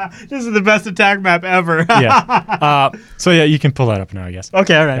 This is the best attack map ever. Yeah. So yeah, you can pull that up now, I guess.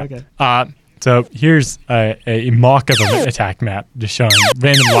 Okay. All right. Yeah. Okay. So here's a mock of an attack map, just showing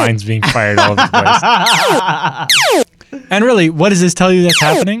random lines being fired all over the place. And really, what does this tell you that's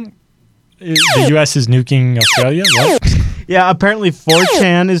happening? The U.S. is nuking Australia? What? Yeah, apparently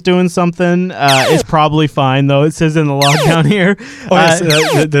 4chan is doing something. It's probably fine, though. It says in the log down here. Oh, yes,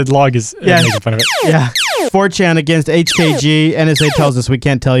 the log is making fun of it. Yeah. 4chan against HKG. NSA tells us we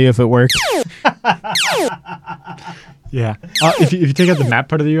can't tell you if it worked. Yeah. If you take out the map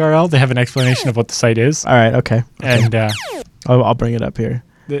part of the URL, they have an explanation of what the site is. All right, okay. And I'll bring it up here.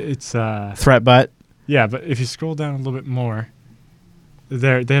 It's threat butt. Yeah, but if you scroll down a little bit more,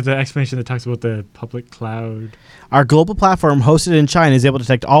 they have the explanation that talks about the public cloud. Our global platform hosted in China is able to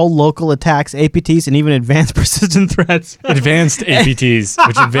detect all local attacks, APTs, and even advanced persistent threats. Advanced APTs,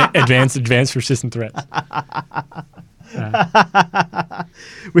 which advanced persistent threats.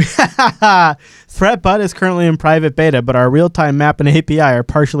 ThreatBot is currently in private beta, but our real-time map and API are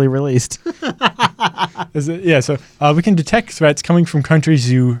partially released. So we can detect threats coming from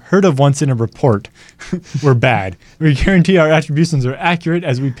countries you heard of once in a report were bad. We guarantee our attributions are accurate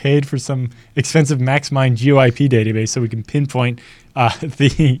as we paid for some expensive MaxMind GeoIP database so we can pinpoint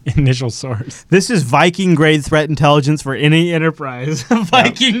the initial source. This is Viking-grade threat intelligence for any enterprise.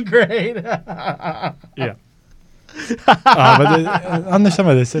 Viking-grade. Yeah. But on some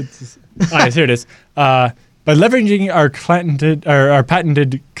of this, here it is. By leveraging our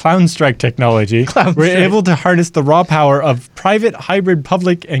patented CloudStrike technology, we're able to harness the raw power of private, hybrid,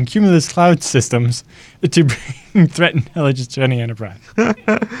 public, and cumulus cloud systems to bring threat intelligence to any enterprise.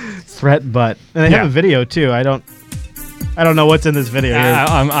 Threat butt. And they have a video too. I don't know what's in this video.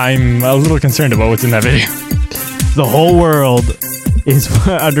 I'm a little concerned about what's in that video. The whole world is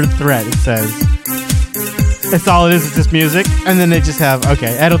under threat, it says. That's all it is. It's just music. And then they just have,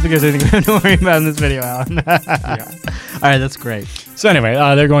 okay, I don't think there's anything we have to worry about in this video, Alan. Yeah. All right, that's great. So anyway,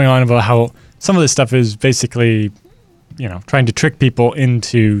 they're going on about how some of this stuff is basically, trying to trick people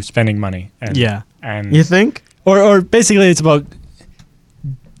into spending money. And you think? Or basically it's about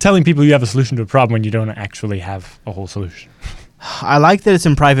telling people you have a solution to a problem when you don't actually have a whole solution. I like that it's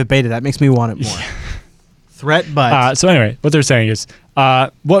in private beta. That makes me want it more. Threat butt. So anyway, what they're saying is,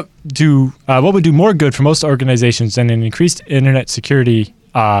 what would do more good for most organizations than an increased internet security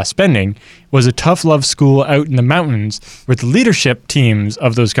spending was a tough love school out in the mountains where the leadership teams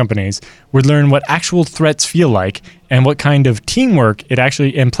of those companies would learn what actual threats feel like and what kind of teamwork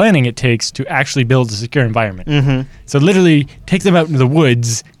and planning it takes to actually build a secure environment. Mm-hmm. So literally take them out into the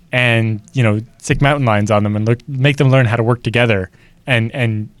woods and stick mountain lions on them and make them learn how to work together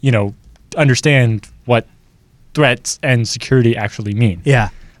and understand what threats and security actually mean. Yeah.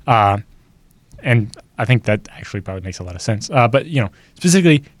 And I think that actually probably makes a lot of sense. But,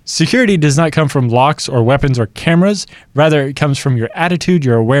 specifically, security does not come from locks or weapons or cameras. Rather, it comes from your attitude,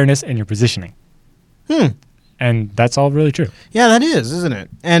 your awareness, and your positioning. And that's all really true. Yeah, that is, isn't it?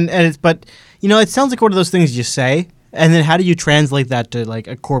 And it sounds like one of those things you say, and then how do you translate that to like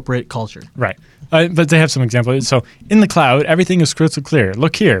a corporate culture? Right. But they have some examples. So in the cloud, everything is crystal clear.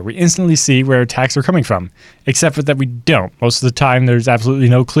 Look here. We instantly see where attacks are coming from, except for that we don't. Most of the time, there's absolutely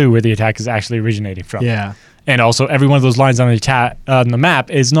no clue where the attack is actually originating from. Yeah. And also, every one of those lines on the map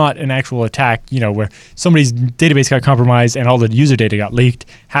is not an actual attack, where somebody's database got compromised and all the user data got leaked.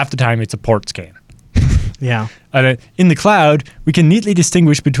 Half the time, it's a port scan. Yeah. In the cloud, we can neatly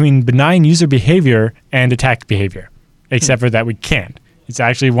distinguish between benign user behavior and attack behavior, except for that we can't. It's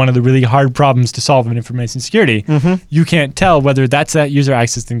actually one of the really hard problems to solve in information security. Mm-hmm. You can't tell whether that's that user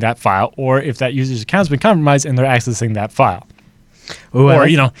accessing that file or if that user's account's been compromised and they're accessing that file. Ooh, or,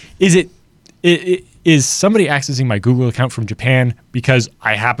 is it is somebody accessing my Google account from Japan because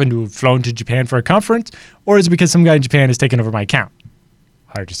I happen to have flown to Japan for a conference, or is it because some guy in Japan has taken over my account?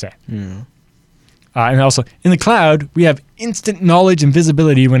 Hard to say. And also, in the cloud, we have instant knowledge and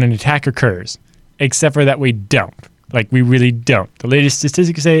visibility when an attack occurs, except for that we don't. Like, we really don't. The latest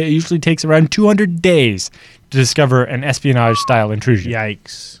statistics say it usually takes around 200 days to discover an espionage-style intrusion.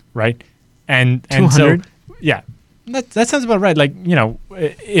 Yikes. Right? And 200? So, yeah. That sounds about right. Like,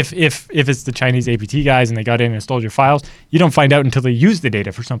 if it's the Chinese APT guys and they got in and stole your files, you don't find out until they use the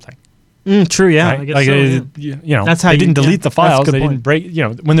data for something. True, yeah. Right? I guess like, so. That's how they didn't delete the files. They point. didn't break.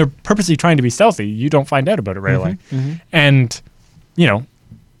 When they're purposely trying to be stealthy, you don't find out about it right away. And,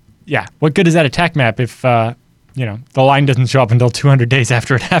 yeah, what good is that attack map if the line doesn't show up until 200 days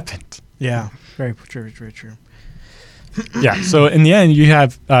after it happened? Yeah, very true, very true. Yeah, so in the end, you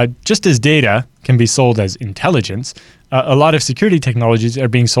have just as data can be sold as intelligence, a lot of security technologies are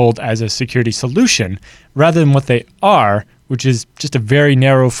being sold as a security solution rather than what they are, which is just a very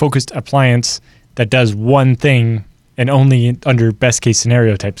narrow, focused appliance that does one thing and only under best case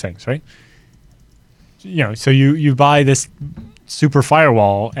scenario type things, right? So you buy this super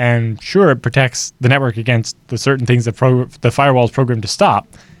firewall, and sure, it protects the network against the certain things that the firewall is programmed to stop,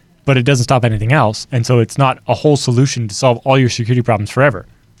 but it doesn't stop anything else, and so it's not a whole solution to solve all your security problems forever,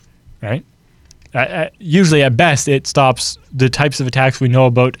 right? Usually, at best, it stops the types of attacks we know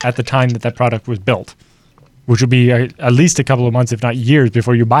about at the time that product was built, which will be at least a couple of months, if not years,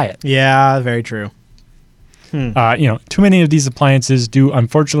 before you buy it. Yeah, very true. Too many of these appliances do,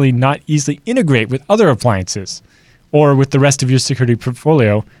 unfortunately, not easily integrate with other appliances or with the rest of your security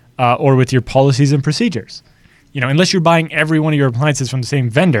portfolio or with your policies and procedures. Unless you're buying every one of your appliances from the same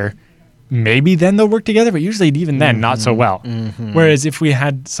vendor, maybe then they'll work together, but usually even then, not so well. Whereas if we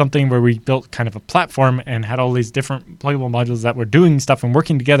had something where we built kind of a platform and had all these different pluggable modules that were doing stuff and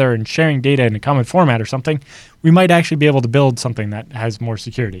working together and sharing data in a common format or something, we might actually be able to build something that has more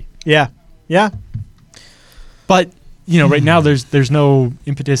security. Yeah. But right now there's no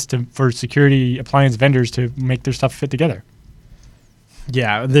impetus for security appliance vendors to make their stuff fit together.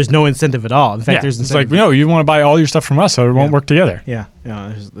 Yeah, there's no incentive at all. In fact, there's incentive. It's like, you want to buy all your stuff from us so it won't work together. Yeah,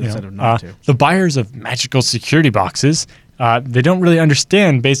 there's incentive not to. The buyers of magical security boxes, they don't really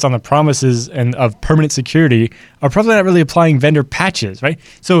understand, based on the promises of permanent security, are probably not really applying vendor patches, right?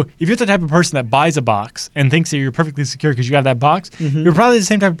 So if you're the type of person that buys a box and thinks that you're perfectly secure because you have that box, you're probably the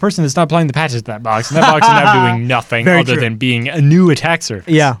same type of person that's not applying the patches to that box, and that box is now doing nothing other than being a new attack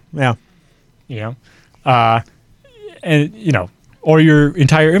surface. Yeah. Or your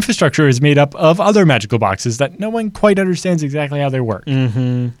entire infrastructure is made up of other magical boxes that no one quite understands exactly how they work.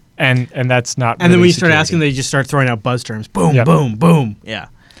 And that's not. And then when you start asking, they just start throwing out buzz terms. Boom, boom, boom. Yeah.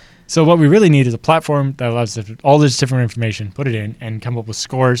 So what we really need is a platform that allows us to all this different information, put it in, and come up with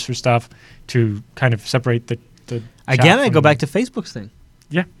scores for stuff to kind of separate the. Again, I go back to Facebook's thing.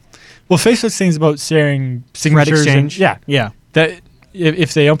 Yeah. Well, Facebook's thing is about sharing signatures. Exchange. Yeah. That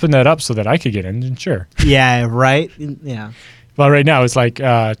if they open that up so that I could get in, then sure. Yeah. Right. Yeah. Well, right now it's like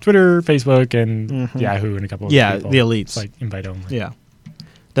Twitter, Facebook, and Yahoo, and a couple of people. The elites. It's like invite only. Yeah.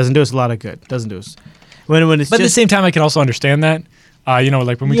 Doesn't do us a lot of good. Doesn't do us. When it's but at the same time, I can also understand that.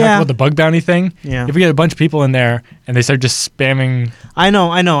 Like when we talk about the bug bounty thing, if we get a bunch of people in there and they start just spamming. I know.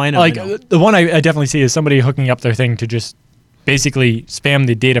 Like the one I definitely see is somebody hooking up their thing to just basically spam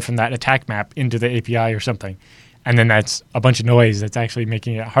the data from that attack map into the API or something. And then that's a bunch of noise that's actually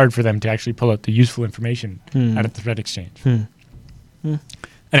making it hard for them to actually pull out the useful information out of the threat exchange.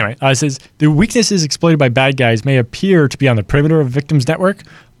 Anyway, it says, the weaknesses exploited by bad guys may appear to be on the perimeter of a victim's network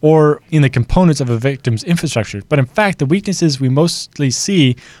or in the components of a victim's infrastructure. But in fact, the weaknesses we mostly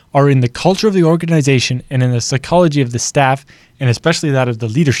see are in the culture of the organization and in the psychology of the staff, and especially that of the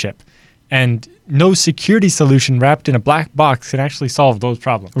leadership. And no security solution wrapped in a black box can actually solve those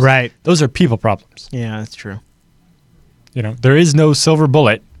problems. Right. Those are people problems. Yeah, that's true. There is no silver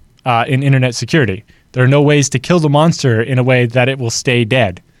bullet in internet security. There are no ways to kill the monster in a way that it will stay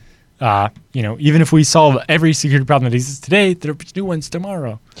dead. Even if we solve every security problem that exists today, there will be new ones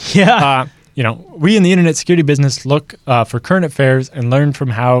tomorrow. Yeah. We in the internet security business look for current affairs and learn from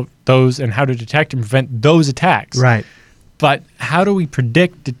how to detect and prevent those attacks. Right. But how do we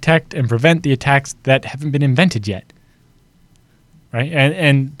predict, detect, and prevent the attacks that haven't been invented yet?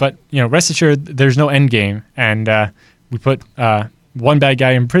 Right. But rest assured, there's no end game, and we put one bad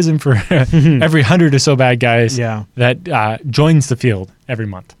guy in prison for every 100 or so bad guys that joins the field every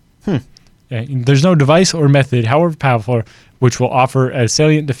month. There's no device or method, however powerful, which will offer a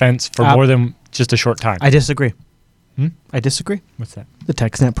salient defense for more than just a short time. I disagree. I disagree. What's that? The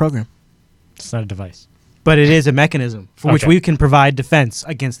TechSNAP program. It's not a device. But it is a mechanism for which we can provide defense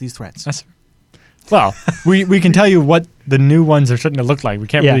against these threats. That's Well, we can tell you what the new ones are starting to look like. We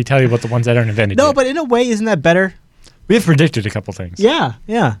can't really tell you what the ones that aren't invented No, yet. but in a way, isn't that better? We have predicted a couple things. Yeah.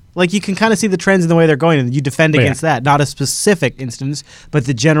 Like you can kind of see the trends in the way they're going, and you defend against that. Not a specific instance, but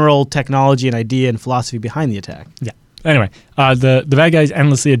the general technology and idea and philosophy behind the attack. Yeah. Anyway, the bad guys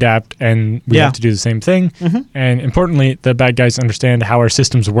endlessly adapt, and we have to do the same thing. And importantly, the bad guys understand how our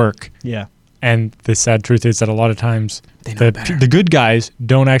systems work. Yeah. And the sad truth is that a lot of times They know better. the good guys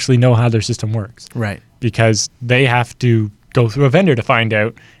don't actually know how their system works. Right. Because they have to go through a vendor to find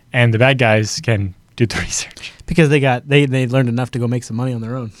out, and the bad guys can do the research. Because they learned enough to go make some money on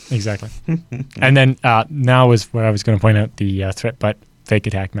their own. Exactly. And then now is where I was going to point out the threat but fake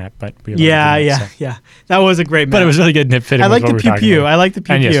attack map. But we Yeah. That was a great map. But it was really good and it fit. I like the pew pew. I like the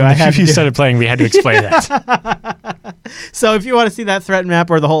pew and pew. yes, when the pew pew started playing, we had to explain that. So if you want to see that threat map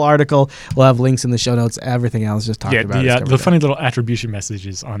or the whole article, we'll have links in the show notes. Everything else just talked about. The funny little attribution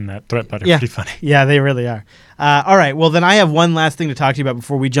messages on that threat but are pretty funny. Yeah, they really are. All right. Well, then I have one last thing to talk to you about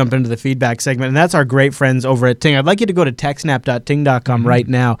before we jump into the feedback segment, and that's our great friends over at Ting. I'd like you to go to techsnap.ting.com right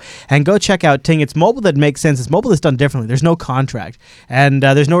now and go check out Ting. It's mobile that makes sense. It's mobile that's done differently. There's no contract, and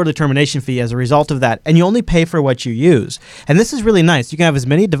there's no early termination fee as a result of that, and you only pay for what you use. And this is really nice. You can have as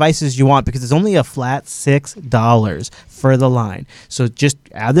many devices as you want because it's only a flat $6 for the line. So just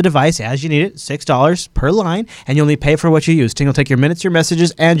add the device as you need it, $6 per line, and you only pay for what you use. Ting will take your minutes, your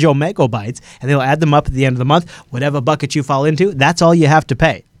messages, and your megabytes, and they'll add them up at the end of the month. Whatever bucket you fall into, that's all you have to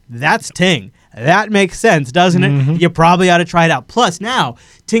pay. That's Ting. That makes sense, doesn't it? You probably ought to try it out. Plus, now,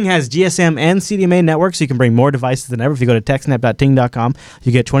 Ting has GSM and CDMA networks, so you can bring more devices than ever. If you go to techsnap.ting.com,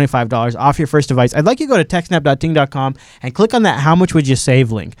 you get $25 off your first device. I'd like you to go to techsnap.ting.com and click on that How Much Would You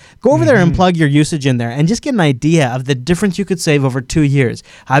Save link. Go over there and plug your usage in there and just get an idea of the difference you could save over 2 years.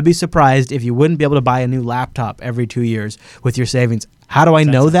 I'd be surprised if you wouldn't be able to buy a new laptop every 2 years with your savings. How do I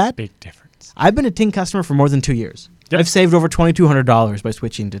know that? Big difference. I've been a Ting customer for more than 2 years. Yep. I've saved over $2,200 by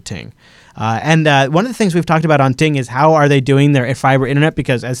switching to Ting. And one of the things we've talked about on Ting is how are they doing their fiber internet,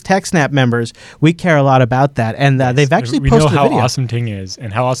 because as TechSNAP members, we care a lot about that. And they've actually posted a video. We know how awesome Ting is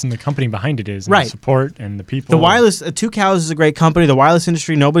and how awesome the company behind it is, and the support and the people. The wireless, Two Cows is a great company. The wireless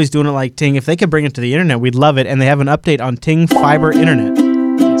industry, nobody's doing it like Ting. If they could bring it to the internet, we'd love it. And they have an update on Ting Fiber Internet.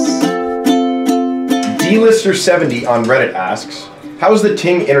 DLister70 on Reddit asks, how's the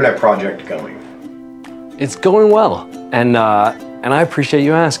Ting internet project going? It's going well, and I appreciate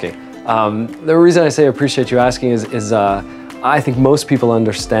you asking. The reason I say appreciate you asking is I think most people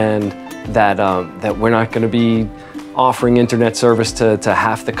understand that that we're not going to be offering internet service to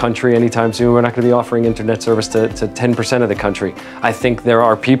half the country anytime soon. We're not going to be offering internet service to 10% of the country. I think there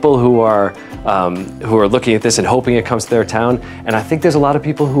are people who are looking at this and hoping it comes to their town, and I think there's a lot of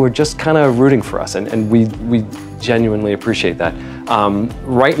people who are just kind of rooting for us, and we genuinely appreciate that.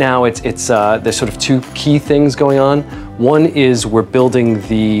 Right now, there's sort of two key things going on. One is we're building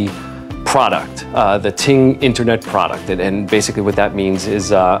the product, the Ting internet product, and basically what that means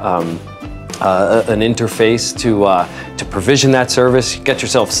is an interface to provision that service, get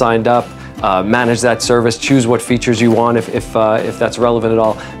yourself signed up, manage that service, choose what features you want if that's relevant at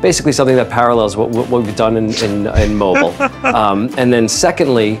all. Basically something that parallels what we've done in mobile. And then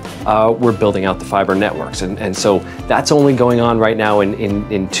secondly, we're building out the fiber networks. And so that's only going on right now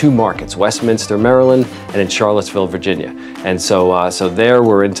in two markets, Westminster, Maryland, and in Charlottesville, Virginia. And so there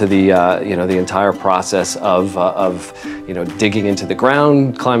we're into the entire process of digging into the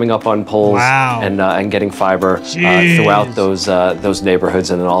ground, climbing up on poles, and getting fiber throughout those neighborhoods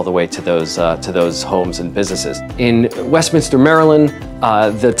and then all the way to those homes and businesses. In Westminster, Maryland,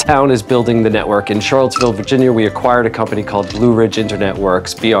 the town is building the network. In Charlottesville, Virginia, we acquired a company called Blue Ridge Internet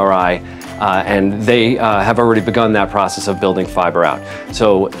Works, BRI, and they have already begun that process of building fiber out.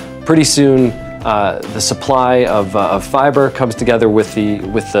 So pretty soon, the supply of fiber comes together with the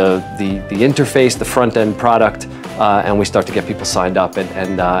interface, the front end product, and we start to get people signed up,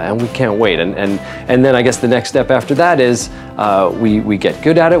 and we can't wait. And then I guess the next step after that is we get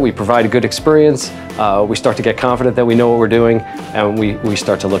good at it, we provide a good experience, we start to get confident that we know what we're doing, and we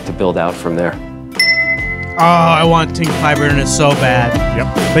start to look to build out from there. Oh, I want Ting Fiber Internet so bad.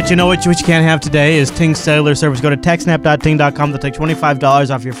 Yep. But you know what you can't have today is Ting's cellular service. Go to techsnap.ting.com. They'll take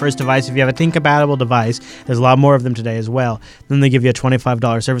 $25 off your first device. If you have a Ting-compatible device, there's a lot more of them today as well. Then they give you a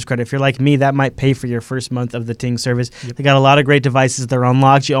 $25 service credit. If you're like me, that might pay for your first month of the Ting service. Yep. They got a lot of great devices. They're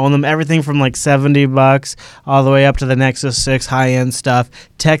unlocked. You own them. Everything from like $70 all the way up to the Nexus 6 high-end stuff.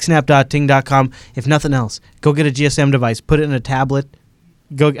 Techsnap.ting.com. If nothing else, go get a GSM device. Put it in a tablet.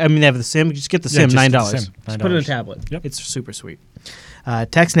 They have the SIM. Just get the SIM, $9. Just put it in a tablet. Yep. It's super sweet.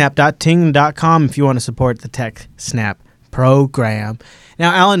 Techsnap.ting.com if you want to support the TechSNAP program.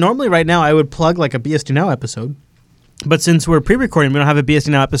 Now, Alan, normally right now I would plug like a BSD Now episode, but since we're pre-recording, we don't have a BSD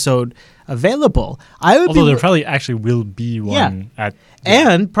Now episode available. Although there probably actually will be one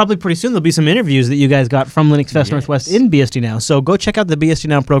and probably pretty soon there'll be some interviews that you guys got from Linux Fest Northwest in BSD Now. So go check out the BSD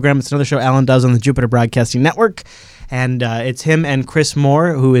Now program. It's another show Alan does on the Jupiter Broadcasting Network. And it's him and Chris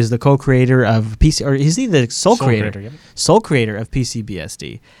Moore, who is the co-creator of PC, or is he the sole creator? Sole creator of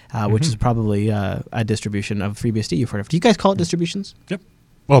PCBSD, which is probably a distribution of FreeBSD you've heard of. Do you guys call it distributions? Yep.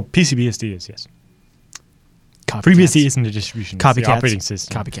 Well, PCBSD is, yes. FreeBSD isn't a distribution. It's the operating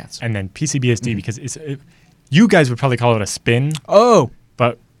system. Copycats. And then PCBSD, because you guys would probably call it a spin. Oh.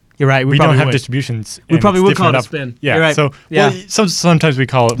 But you're right. We don't have distributions. We probably would call it a spin. Yeah. You're right. So sometimes we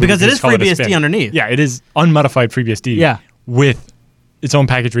call it, because it is FreeBSD underneath. Yeah, it is unmodified FreeBSD. Yeah. With its own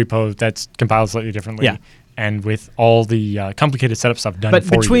package repo that's compiled slightly differently. Yeah. And with all the complicated setup stuff done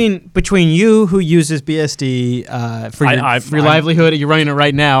for you. But between you, who uses BSD for your livelihood, you're running it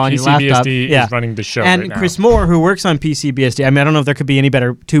right now on your laptop. PCBSD is running the show and right now. Chris Moore, who works on PCBSD. I mean, I don't know if there could be any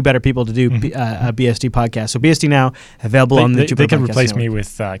two better people to do a BSD podcast. So BSD Now, available on the Jupiter They could Podcast replace Network. me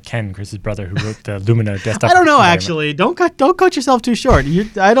with Ken, Chris's brother, who wrote the Lumina desktop. I don't know, actually. Don't cut yourself too short.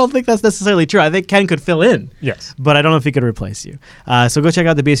 I don't think that's necessarily true. I think Ken could fill in. Yes. But I don't know if he could replace you. So go check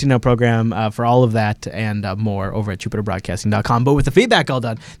out the BSD Now program for all of that and more over at JupiterBroadcasting.com. But with the feedback all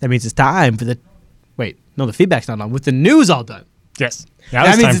done, that means it's time for the... Wait, no, the feedback's not on. With the news all done. Yes. Now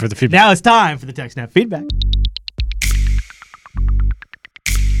it's time for the feedback. Now it's time for the TechSNAP feedback.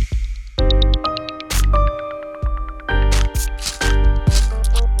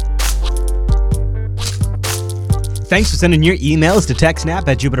 Thanks for sending your emails to TechSNAP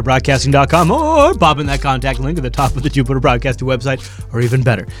at JupiterBroadcasting.com or popping that contact link at the top of the Jupiter Broadcasting website, or even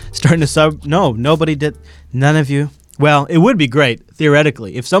better, starting a No, nobody did. None of you. Well, it would be great,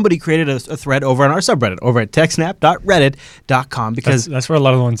 theoretically, if somebody created a thread over on our subreddit, over at techsnap.reddit.com, because... That's where a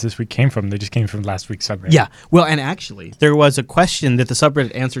lot of the ones this week came from. They just came from last week's subreddit. Yeah. Well, and actually, there was a question that the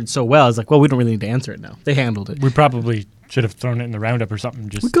subreddit answered so well. It's like, well, we don't really need to answer it now. They handled it. We probably should have thrown it in the roundup or something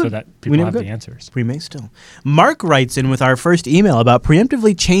just so that people have the answers. We may still. Mark writes in with our first email about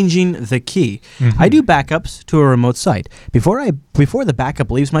preemptively changing the key. I do backups to a remote site. Before the backup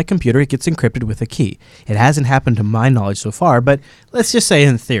leaves my computer, it gets encrypted with a key. It hasn't happened to my knowledge so far, but let's just say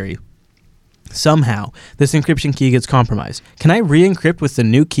in theory, somehow this encryption key gets compromised. Can I re-encrypt with the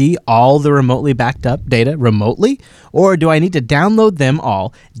new key all the remotely backed up data remotely? Or do I need to download them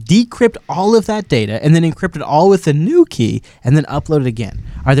all, decrypt all of that data, and then encrypt it all with the new key, and then upload it again?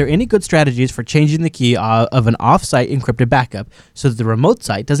 Are there any good strategies for changing the key of an off-site encrypted backup so that the remote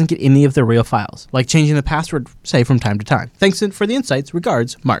site doesn't get any of the real files? Like changing the password, say, from time to time. Thanks for the insights.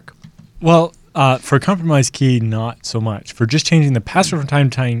 Regards, Mark. Well, for a compromised key, not so much. For just changing the password from time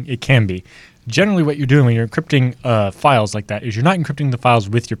to time, it can be. Generally, what you're doing when you're encrypting files like that is you're not encrypting the files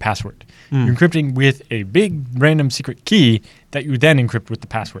with your password. You're encrypting with a big random secret key that you then encrypt with the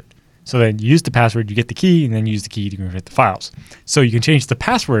password. So then you use the password, you get the key, and then you use the key to encrypt the files. So you can change the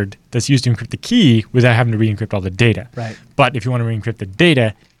password that's used to encrypt the key without having to re-encrypt all the data. Right. But if you want to re-encrypt the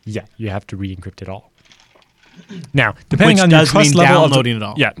data, you have to re-encrypt it all. Now, depending Which on does your trust mean level, downloading it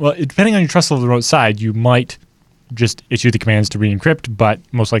all. Yeah, well, depending on your trust level of the remote side, you might just issue the commands to re-encrypt, but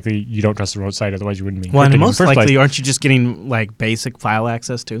most likely you don't trust the remote side, otherwise you wouldn't be encrypting and in the most first likely, place. aren't you just getting like basic file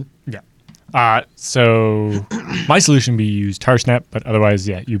access too? Yeah. So my solution would be use TarSnap, but otherwise,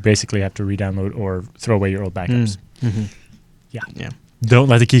 you basically have to re-download or throw away your old backups. Yeah. Don't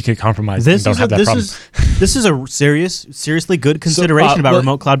let the key get compromised. This is a seriously good consideration about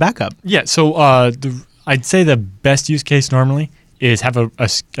remote cloud backup. Yeah. So I'd say the best use case normally is have a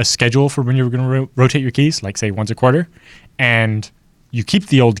schedule for when you're going to rotate your keys, like say once a quarter, and you keep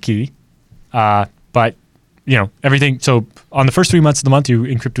the old key, but everything. So on the first 3 months of the month, you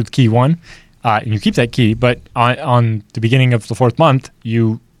encrypt with key 1, and you keep that key. But on the beginning of the 4th month,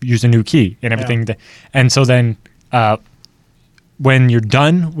 you use a new key and everything. Yeah. And so then when you're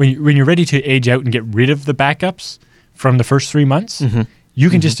done, when you're ready to age out and get rid of the backups from the first 3 months. You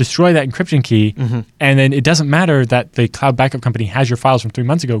can just destroy that encryption key, and then it doesn't matter that the cloud backup company has your files from 3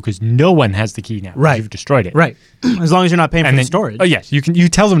 months ago because no one has the key now. Right. You've destroyed it. Right. As long as you're not paying for the storage. Oh, yes. You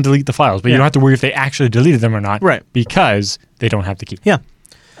tell them to delete the files, but you don't have to worry if they actually deleted them or not. Right. Because they don't have the key. Yeah.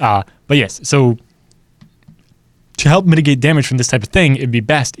 But yes, so to help mitigate damage from this type of thing, it'd be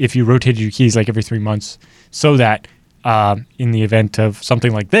best if you rotated your keys like every 3 months so that in the event of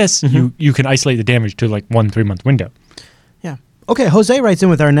something like this, you can isolate the damage to like 1 3 month window. Okay, Jose writes in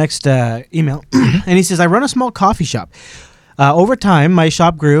with our next email, and he says, I run a small coffee shop. Over time, my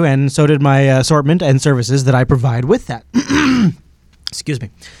shop grew, and so did my assortment and services that I provide with that. Excuse me.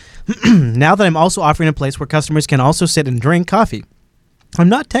 Now that I'm also offering a place where customers can also sit and drink coffee. I'm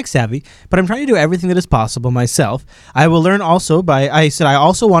not tech savvy, but I'm trying to do everything that is possible myself. I will learn also I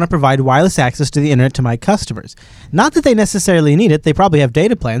also want to provide wireless access to the internet to my customers. Not that they necessarily need it, they probably have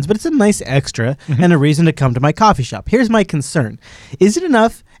data plans, but it's a nice extra and a reason to come to my coffee shop. Here's my concern. Is it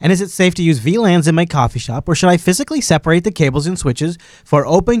enough and is it safe to use VLANs in my coffee shop, or should I physically separate the cables and switches for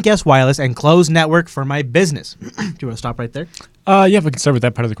open guest wireless and closed network for my business? Do you want to stop right there? Yeah, we can start with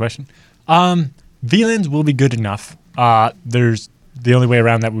that part of the question. VLANs will be good enough. The only way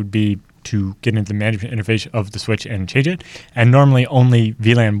around that would be to get into the management interface of the switch and change it. And normally only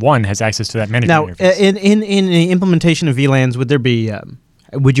VLAN 1 has access to that management interface. In the implementation of VLANs, would there be...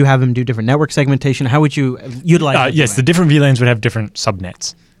 would you have them do different network segmentation? How would you utilize Yes, the different VLANs would have different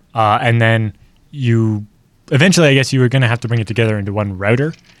subnets. And then eventually, I guess you were going to have to bring it together into one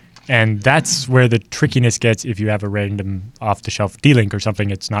router. And that's where the trickiness gets. If you have a random off-the-shelf D-Link or something,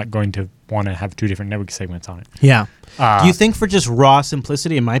 it's not going to want to have two different network segments on it. Yeah. Do you think for just raw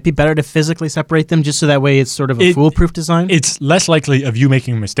simplicity, it might be better to physically separate them just so that way it's sort of a foolproof design? It's less likely of you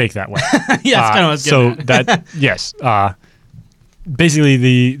making a mistake that way. Yeah, that's kind of what I was getting at. Yes. Basically,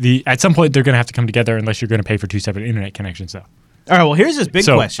 the at some point, they're going to have to come together unless you're going to pay for two separate internet connections, though. All right, well, here's this big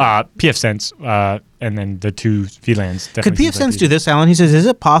question. PFSense and then the two VLANs. Could PFSense do this, Alan? He says, is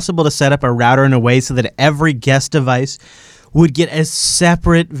it possible to set up a router in a way so that every guest device would get a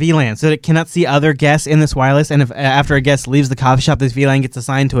separate VLAN so that it cannot see other guests in this wireless, and if after a guest leaves the coffee shop, this VLAN gets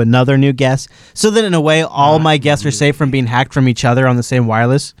assigned to another new guest, so that in a way, all my guests are safe from being hacked from each other on the same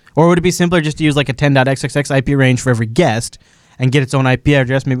wireless? Or would it be simpler just to use like a 10.xxx IP range for every guest and get its own IP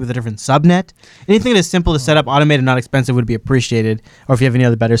address, maybe with a different subnet? Anything that is simple to set up, automated, not expensive would be appreciated, or if you have any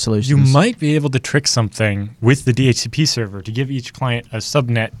other better solutions. You might be able to trick something with the DHCP server to give each client a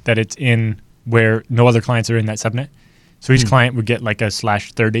subnet that it's in where no other clients are in that subnet. So each client would get like a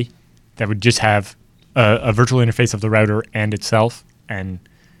 /30 that would just have a virtual interface of the router and itself.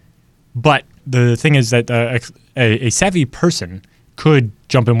 But the thing is that a savvy person could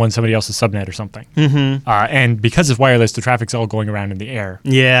jump in somebody else's subnet or something. And because it's wireless, the traffic's all going around in the air.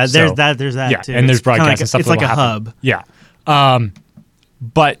 Yeah, there's that yeah, too. and there's broadcast and stuff. It's like a hub. Yeah.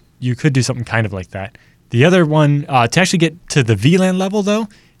 But you could do something kind of like that. The other one, to actually get to the VLAN level, though,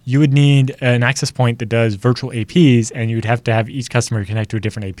 you would need an access point that does virtual APs, and you would have to have each customer connect to a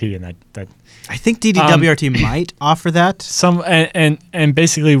different AP. And that I think DDWRT might offer that. And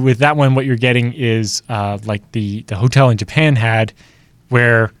basically with that one, what you're getting is like the hotel in Japan had,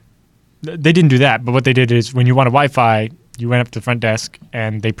 where they didn't do that, but what they did is when you wanted Wi-Fi, you went up to the front desk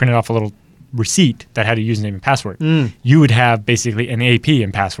and they printed off a little receipt that had a username and password. You would have basically an AP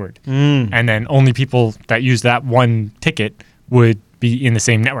and password, and then only people that use that one ticket would be in the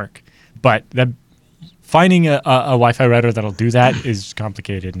same network. But finding a Wi-Fi router that'll do that is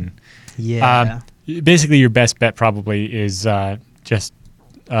complicated. And basically your best bet probably is just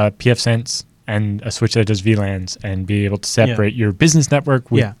PFSense and a switch that does VLANs and be able to separate your business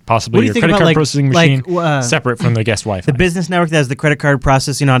network with possibly your credit card processing machine separate from the guest Wi-Fi. The business network that has the credit card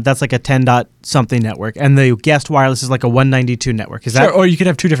processing on, that's like a 10 dot something network, and the guest wireless is like a 192 network. Is that? Or you could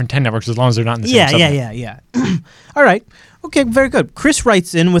have two different 10 networks as long as they're not in the same subnet. Yeah. All right. Okay, very good. Chris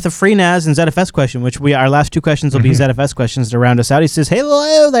writes in with a free NAS and ZFS question, which our last two questions will be ZFS questions to round us out. He says,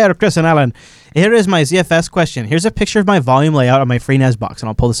 hello there, Chris and Alan. Here is my ZFS question. Here's a picture of my volume layout on my free NAS box, and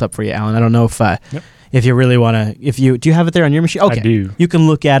I'll pull this up for you, Alan. I don't know if you really want to, do you have it there on your machine? Okay. I do. You can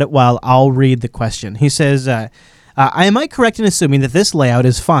look at it while I'll read the question. He says, am I correct in assuming that this layout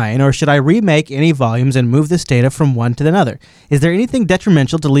is fine, or should I remake any volumes and move this data from one to another? Is there anything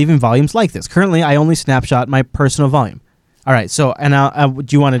detrimental to leaving volumes like this? Currently, I only snapshot my personal volume. All right, so and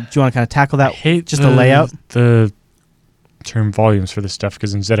do you want to kind of tackle that? I hate just the layout. The term volumes for this stuff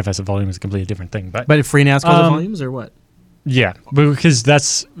because in ZFS a volume is a completely different thing. But if FreeNAS calls it volumes or what? Yeah, because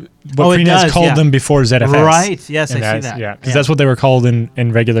that's what FreeNAS called them before ZFS. Right. Yes, I see that. Yeah, because that's what they were called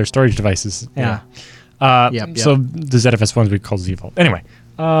in regular storage devices. Yeah. So the ZFS ones we call Z-Vault. Anyway,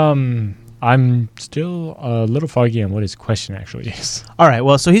 I'm still a little foggy on what his question actually is. All right.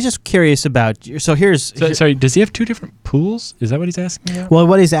 Well, so he's just curious about. Sorry, does he have two different pools? Is that what he's asking about? Well,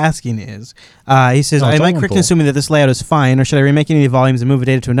 what he's asking is, he says, am I correct in assuming that this layout is fine, or should I remake any of the volumes and move the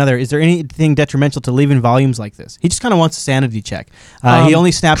data to another? Is there anything detrimental to leaving volumes like this? He just kind of wants a sanity check. He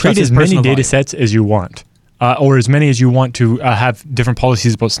only snapshots his personal as many data volume. sets as you want, or as many as you want to have different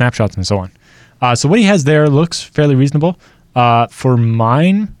policies about snapshots and so on. So what he has there looks fairly reasonable. For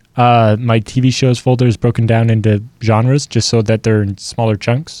mine, my TV shows folder is broken down into genres just so that they're in smaller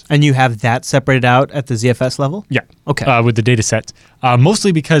chunks. And you have that separated out at the ZFS level? Yeah. Okay. With the data sets.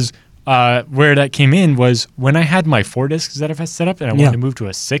 Mostly because where that came in was when I had my 4-disk ZFS setup and I wanted to move to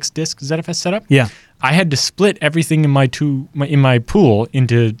a 6-disk ZFS setup. Yeah. I had to split everything in my pool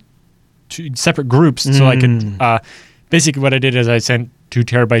into 2 separate groups so I could. Basically, what I did is I sent 2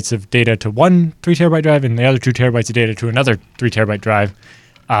 terabytes of data to one 3 terabyte drive and the other 2 terabytes of data to another 3 terabyte drive,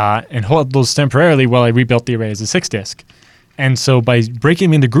 and hold those temporarily while I rebuilt the array as a 6-disk. And so by breaking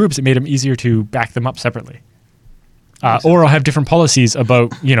them into groups, it made them easier to back them up separately. Or I'll have different policies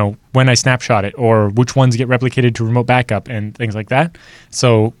about, when I snapshot it or which ones get replicated to remote backup and things like that.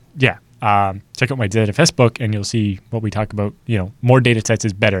 So, yeah, check out my ZFS book and you'll see what we talk about. More data sets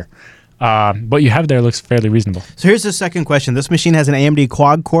is better. What you have there looks fairly reasonable. So here's the second question. This machine has an AMD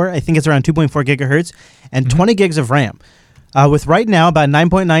quad core. I think it's around 2.4 gigahertz and 20 gigs of RAM. With right now about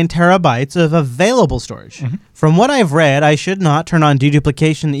 9.9 terabytes of available storage. From what I've read, I should not turn on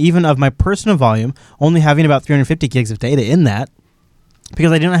deduplication even of my personal volume, only having about 350 gigs of data in that,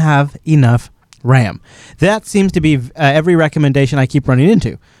 because I do not have enough RAM. That seems to be every recommendation I keep running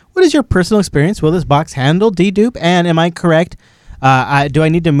into. What is your personal experience? Will this box handle dedupe? And am I correct? Do I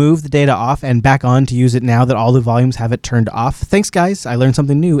need to move the data off and back on to use it now that all the volumes have it turned off? Thanks, guys. I learn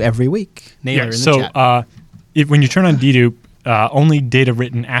something new every week. Naylor in the chat. When you turn on dedupe, only data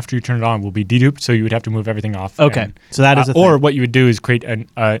written after you turn it on will be deduped, so you would have to move everything off. Okay, so that is a thing. Or what you would do is create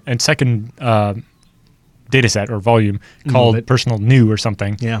a second data set or volume called personal new or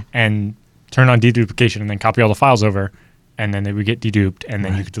something, and turn on deduplication and then copy all the files over, and then they would get deduped, and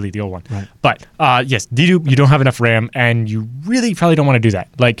then you could delete the old one. Right. But yes, dedupe, you don't have enough RAM, and you really probably don't want to do that.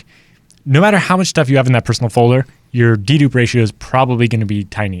 Like, no matter how much stuff you have in that personal folder, your dedupe ratio is probably going to be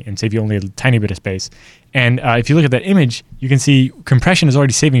tiny and save you only a tiny bit of space. And if you look at that image, you can see compression is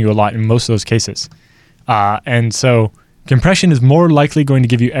already saving you a lot in most of those cases. And so compression is more likely going to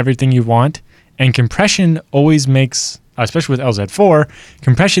give you everything you want. And compression always makes, especially with LZ4,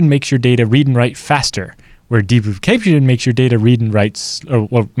 compression makes your data read and write faster, where deduplication makes your data read and write,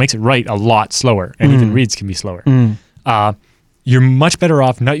 makes it write a lot slower, and even reads can be slower. You're much better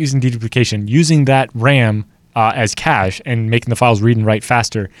off not using deduplication, using that RAM as cache and making the files read and write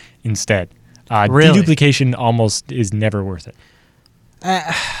faster instead. Really? Deduplication almost is never worth it.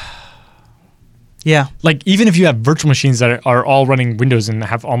 Yeah. Like, even if you have virtual machines that are all running Windows and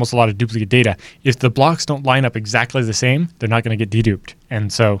have almost a lot of duplicate data, if the blocks don't line up exactly the same, they're not going to get deduped.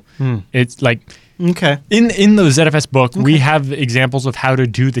 And so it's like, in the ZFS book, we have examples of how to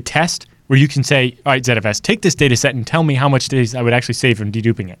do the test where you can say, all right, ZFS, take this data set and tell me how much days I would actually save from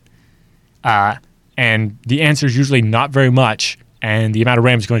deduping it. And the answer is usually not very much, and the amount of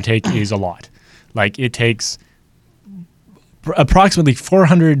RAM it's going to take is a lot. Like, it takes approximately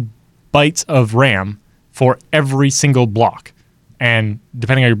 400 bytes of RAM for every single block. And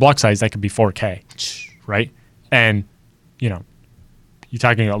depending on your block size, that could be 4K, right? And, you're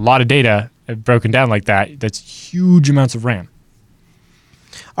talking a lot of data broken down like that. That's huge amounts of RAM.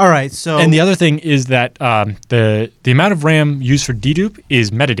 All right, so... And the other thing is that the amount of RAM used for dedupe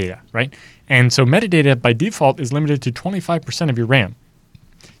is metadata, right? And so metadata, by default, is limited to 25% of your RAM.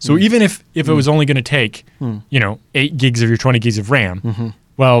 So even if it was only going to take, 8 gigs of your 20 gigs of RAM,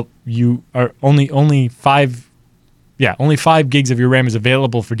 well, you are only 5 gigs of your RAM is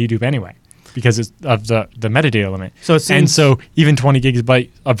available for dedupe anyway, because it's of the metadata limit. So it seems, and so even 20 gigabytes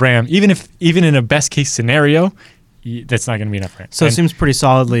of RAM, even in a best case scenario, that's not going to be enough RAM. So it seems pretty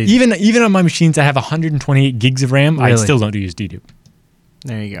solidly. Even on my machines that have 128 gigs of RAM, I still don't use dedupe.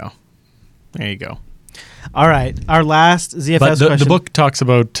 There you go. All right, our last ZFS question. The book talks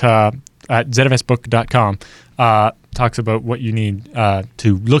about, at zfsbook.com, talks about what you need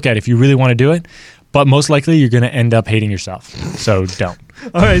to look at if you really want to do it. But most likely, you're going to end up hating yourself. So don't.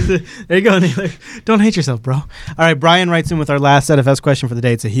 All right, there you go, Naylor. Don't hate yourself, bro. All right, Brian writes in with our last ZFS question for the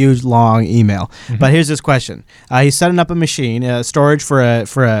day. It's a huge, long email. But here's his question. He's setting up a machine, storage for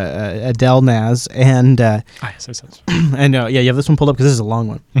a Dell NAS, and and you have this one pulled up because this is a long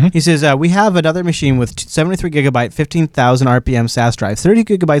one. He says, we have another machine with 73 gigabyte, 15,000 RPM SAS drive, 30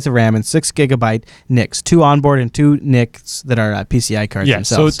 gigabytes of RAM, and 6 gigabyte NICs, 2 onboard and 2 NICs that are PCI cards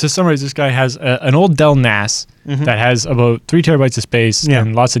themselves. So to summarize, this guy has an old Dell NAS that has about 3 terabytes of space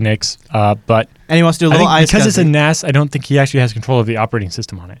and lots of NICs, but and he wants to do a little because it's a NAS, I don't think he actually has control of the operating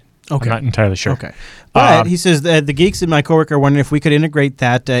system on it. Okay. I'm not entirely sure. Okay. But he says the geeks in my coworker are wondering if we could integrate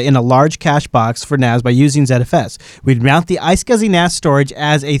that in a large cache box for NAS by using ZFS. We'd mount the iSCSI NAS storage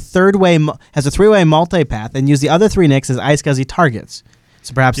as a three-way multipath and use the other 3 NICs as iSCSI targets.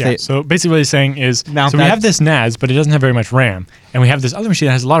 So perhaps so basically what he's saying is, we have this NAS, but it doesn't have very much RAM, and we have this other machine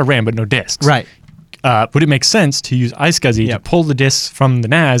that has a lot of RAM but no disks. Right. Would it make sense to use iSCSI to pull the disks from the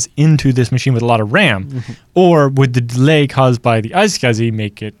NAS into this machine with a lot of RAM? Or would the delay caused by the iSCSI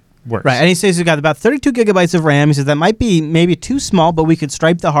make it worse. Right, and he says he's got about 32 gigabytes of RAM. He says that might be maybe too small, but we could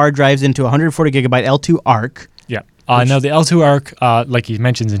stripe the hard drives into 140 gigabyte L2 ARC. Yeah. Now the L2 ARC, like he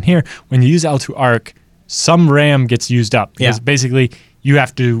mentions in here, when you use L2 ARC, some RAM gets used up. Because basically you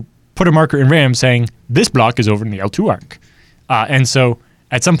have to put a marker in RAM saying this block is over in the L2 ARC. And so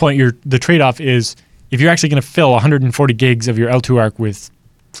at some point the trade-off is if you're actually going to fill 140 gigs of your L2 ARC with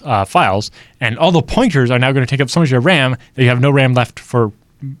files, and all the pointers are now going to take up so much of your RAM that you have no RAM left for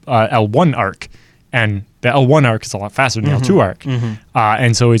L1 ARC. And the L1 ARC is a lot faster than the L2 ARC.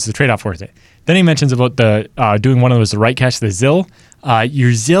 And so it's the trade-off worth it. Then he mentions about the doing one of those, the write cache, the ZIL.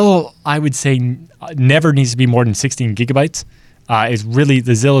 Your ZIL, I would say, never needs to be more than 16 gigabytes. Is really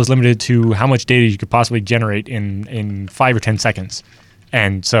the ZIL is limited to how much data you could possibly generate in 5 or 10 seconds.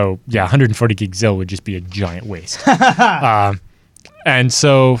 And so, 140 gig ZIL would just be a giant waste. And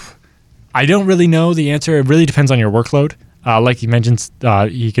so I don't really know the answer. It really depends on your workload. Like he mentions,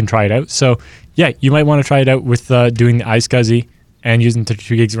 you can try it out. So, you might want to try it out with doing the iSCSI and using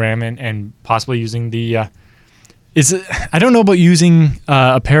 32 gigs of RAM and possibly using the... I don't know about using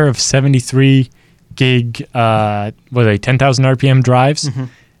a pair of 73 gig, 10,000 RPM drives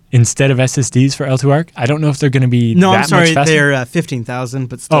instead of SSDs for L2 ARC. I don't know if they're going to be much faster. They're 15,000,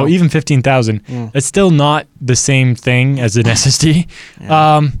 but still. Oh, even 15,000. It's still not the same thing as an SSD.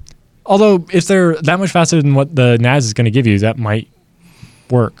 Although if they're that much faster than what the NAS is going to give you, that might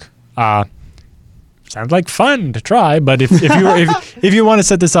work. Sounds like fun to try, but if you want to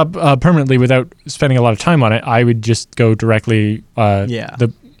set this up permanently without spending a lot of time on it, I would just go directly.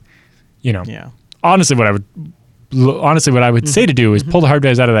 Honestly, what I would say to do is pull the hard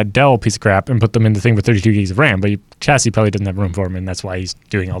drives out of that Dell piece of crap and put them in the thing with 32 gigs of RAM. But your chassis probably doesn't have room for them, and that's why he's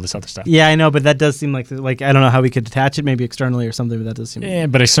doing all this other stuff. Yeah, I know, but that does seem like I don't know how we could detach it, maybe externally or something. But that does seem. Yeah,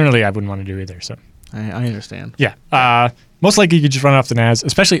 but externally, I wouldn't want to do either. So I understand. Yeah. Most likely, you could just run it off the NAS.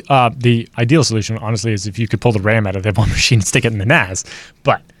 Especially the ideal solution, honestly, is if you could pull the RAM out of that one machine and stick it in the NAS.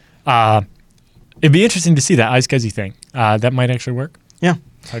 But it'd be interesting to see that iSCSI thing. That might actually work. Yeah.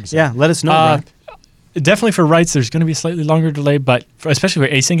 Hard to say. Yeah. Let us know. Definitely for writes, there's going to be a slightly longer delay, but especially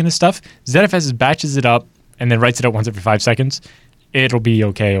for asynchronous stuff, ZFS batches it up and then writes it out once every 5 seconds. It'll be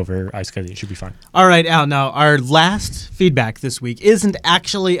okay over iSCSI. It should be fine. All right, Al. Now, our last feedback this week isn't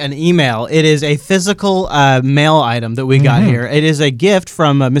actually an email. It is a physical mail item that we got here. It is a gift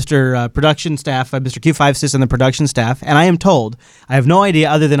from Mr. Production Staff, Mr. Q5sys and the production staff, and I am told, I have no idea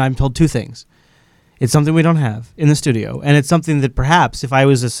other than I'm told 2 things. It's something we don't have in the studio, and it's something that perhaps if I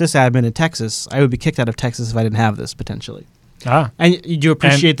was a sysadmin in Texas, I would be kicked out of Texas if I didn't have this, potentially. And you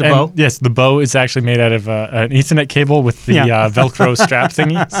appreciate the bow? Yes, the bow is actually made out of an Ethernet cable with the Velcro strap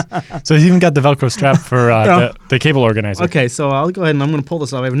thingies. So he's even got the Velcro strap for the cable organizer. Okay, so I'll go ahead and I'm going to pull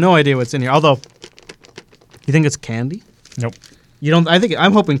this off. I have no idea what's in here. Although, you think it's candy? Nope. You don't?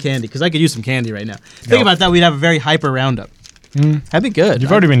 I'm hoping candy because I could use some candy right now. Think about that. We'd have a very hyper roundup. That'd be good.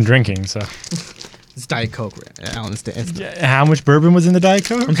 You've already been drinking, so. It's Diet Coke, Alan. How much bourbon was in the Diet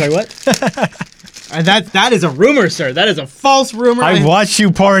Coke? I'm sorry, what? And that is a rumor, sir. That is a false rumor. I watched you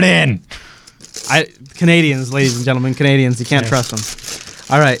pour it in. Canadians, ladies and gentlemen, Canadians, you can't trust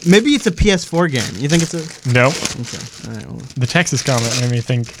them. All right, maybe it's a PS4 game. You think it's a? No. Okay. All right. Well. The Texas comment made me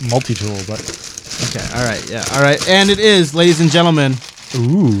think multi-tool, but. Okay. All right. Yeah. All right. And it is, ladies and gentlemen.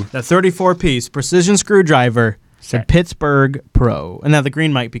 Ooh. The 34-piece precision screwdriver, the Pittsburgh Pro. And now the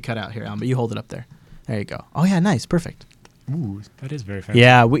green might be cut out here, Alan, but you hold it up there. There you go. Oh yeah, nice, perfect. Ooh, that is very fancy.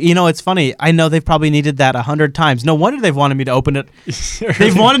 Yeah, it's funny. I know they've probably needed that 100 times. No wonder they've wanted me to open it.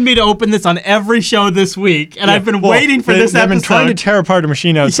 They've wanted me to open this on every show this week, and I've been waiting for this episode. They've been trying to tear apart a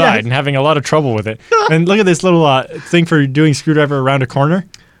machine outside and having a lot of trouble with it. And look at this little thing for doing screwdriver around a corner.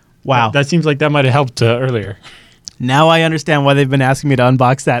 Wow. That seems like that might have helped earlier. Now I understand why they've been asking me to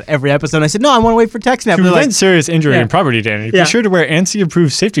unbox that every episode. And I said, no, I want to wait for TechSNAP. To prevent serious injury and property damage, be sure to wear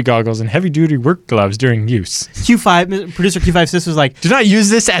ANSI-approved safety goggles and heavy-duty work gloves during use. Producer Q5sys was like, do not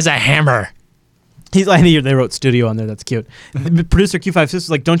use this as a hammer. He's like, they wrote studio on there. That's cute. Producer Q5sys was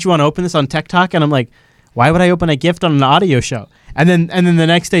like, don't you want to open this on Tech Talk? And I'm like, why would I open a gift on an audio show? And then the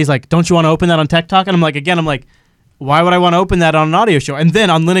next day he's like, don't you want to open that on Tech Talk? And I'm like, why would I want to open that on an audio show? And then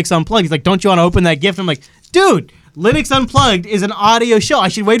on Linux Unplugged, he's like, don't you want to open that gift? I'm like, dude, Linux Unplugged is an audio show. I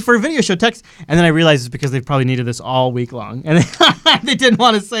should wait for a video show text. And then I realized it's because they probably needed this all week long. And they didn't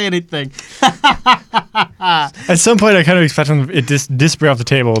want to say anything. At some point, I kind of expect them to display off the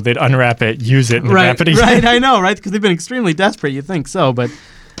table. They'd unwrap it, use it, and wrap it again. Right, I know, right? Because they've been extremely desperate. You think so, but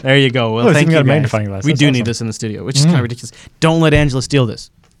there you go. Well, thank you, got a guys. magnifying glass. We do need this in the studio, which is kind of ridiculous. Don't let Angela steal this.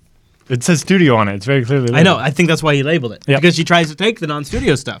 It says studio on it. It's very clearly labeled. I know. I think that's why he labeled it. Yep. Because she tries to take the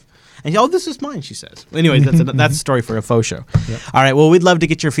non-studio stuff. And this is mine, she says. Anyways, that's a story for a faux show. Yep. All right, well, we'd love to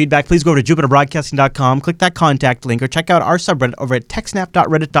get your feedback. Please go over to jupiterbroadcasting.com, click that contact link, or check out our subreddit over at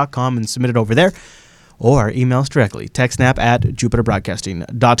techsnap.reddit.com and submit it over there. Or email us directly,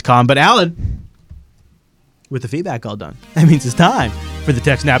 techsnap@jupiterbroadcasting.com. But Alan, with the feedback all done, that means it's time for the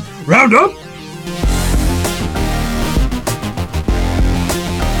TechSNAP Roundup.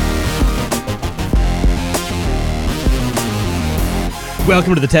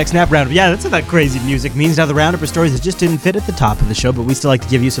 Welcome to the TechSNAP Roundup. Yeah, that's what that crazy music means. Now, the Roundup are stories that just didn't fit at the top of the show, but we still like to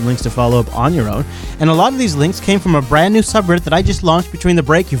give you some links to follow up on your own. And a lot of these links came from a brand new subreddit that I just launched between the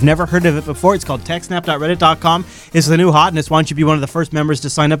break. You've never heard of it before. It's called techsnap.reddit.com. It's the new hotness. Why don't you be one of the first members to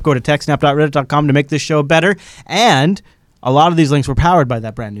sign up? Go to techsnap.reddit.com to make this show better. And a lot of these links were powered by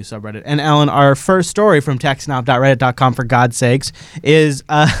that brand new subreddit. And Alan, our first story from techsnap.reddit.com, for God's sakes, is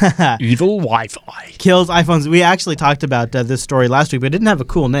evil Wi-Fi kills iPhones. We actually talked about this story last week, but it didn't have a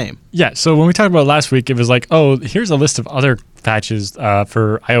cool name. Yeah, so when we talked about it last week, it was like, oh, here's a list of other patches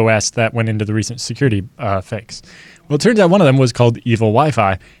for iOS that went into the recent security fix. Well, it turns out one of them was called evil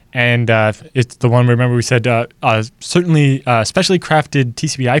Wi-Fi. And it's the one, remember, we said certainly specially crafted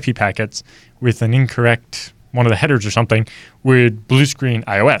TCP IP packets with an incorrect one of the headers or something with blue screen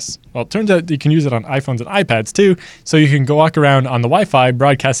iOS. Well, it turns out you can use it on iPhones and iPads too, so you can go walk around on the Wi-Fi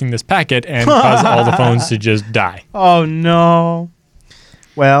broadcasting this packet and cause all the phones to just die. Oh, no.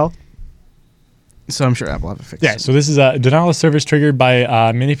 Well, so I'm sure Apple will have a fix. Yeah, so this is a denial of service triggered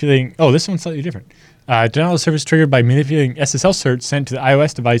by manipulating... Oh, this one's slightly different. Denial of service triggered by manipulating SSL certs sent to the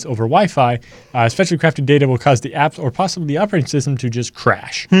iOS device over Wi-Fi. Specially crafted data will cause the apps or possibly the operating system to just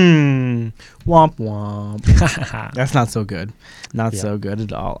crash. Womp womp. That's not so good. Not so good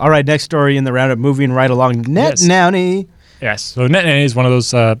at all. All right, next story in the roundup, moving right along. NetNanny. Yes, so NetNanny is one of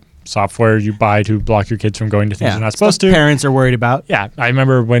those software you buy to block your kids from going to things they're not supposed to. Parents are worried about. Yeah, I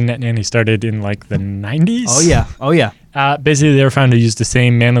remember when NetNanny started in like the 90s. Oh, yeah. Basically, they were found to use the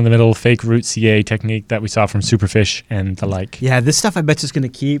same man-in-the-middle fake root CA technique that we saw from Superfish and the like. Yeah, this stuff I bet is going to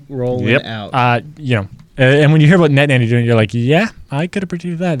keep rolling out. And when you hear about NetNanny doing it, you're like, yeah, I could have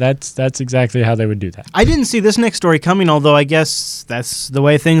predicted that. That's exactly how they would do that. I didn't see this next story coming, although I guess that's the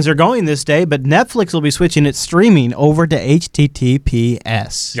way things are going this day. But Netflix will be switching its streaming over to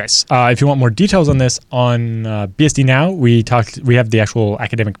HTTPS. Yes. If you want more details on this, on BSD Now, we have the actual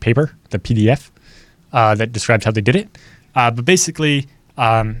academic paper, the PDF, that describes how they did it. But basically,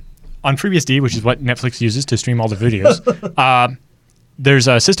 on FreeBSD, which is what Netflix uses to stream all the videos, there's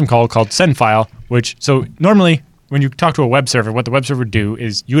a system call called sendFile, so normally when you talk to a web server, what the web server would do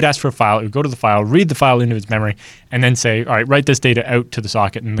is you would ask for a file, it would go to the file, read the file into its memory, and then say, all right, write this data out to the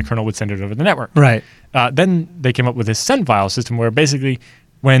socket, and the kernel would send it over the network. Right. Then they came up with this sendFile system where basically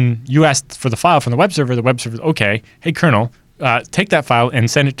when you asked for the file from the web server's, okay, hey, kernel, take that file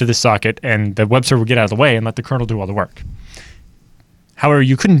and send it to this socket, and the web server would get out of the way and let the kernel do all the work. However,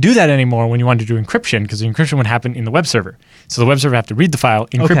 you couldn't do that anymore when you wanted to do encryption, because the encryption would happen in the web server. So the web server would have to read the file,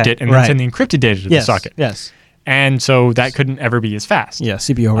 encrypt it, and then send the encrypted data to the socket. Yes. And so that couldn't ever be as fast. Yeah,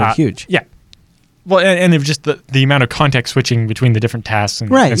 CPU overhead huge. Yeah. Well, and it was just the amount of context switching between the different tasks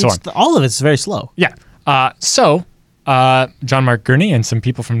and so on. All of it's very slow. Yeah. So John Mark Gurney and some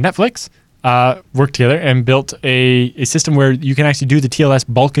people from Netflix worked together and built a system where you can actually do the TLS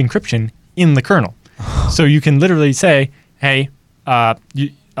bulk encryption in the kernel. So you can literally say, hey,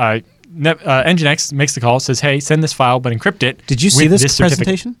 Nginx makes the call, says, hey, send this file, but encrypt it. Did you see this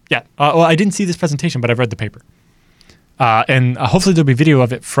presentation? Yeah. Well, I didn't see this presentation, but I've read the paper. And hopefully there'll be video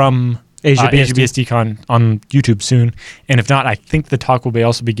of it from AsiaBSDCon on YouTube soon. And if not, I think the talk will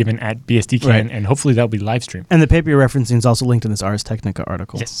also be given at BSDCon, and hopefully that'll be live streamed. And the paper you're referencing is also linked in this Ars Technica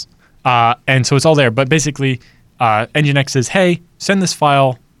article. Yes. And so it's all there. But basically, Nginx says, hey, send this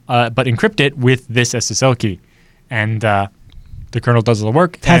file, but encrypt it with this SSL key. And the kernel does all the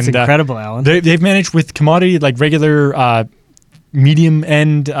work. That's incredible, Alan. They've managed with commodity, like regular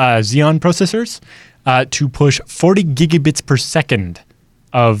medium-end Xeon processors, to push 40 gigabits per second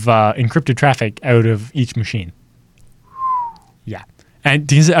of encrypted traffic out of each machine. Yeah. And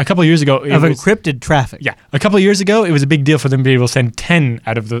a couple of years ago... encrypted traffic. Yeah. A couple of years ago, it was a big deal for them to be able to send 10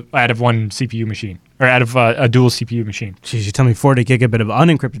 out of one CPU machine, or out of a dual CPU machine. Jeez, you tell me 40 gigabit of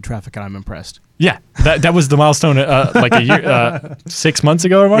unencrypted traffic, and I'm impressed. Yeah. That was the milestone like a year, 6 months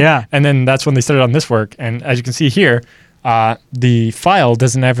ago or more. Yeah. And then that's when they started on this work. And as you can see here, the file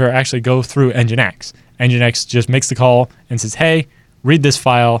doesn't ever actually go through Nginx. Nginx just makes the call and says, hey, read this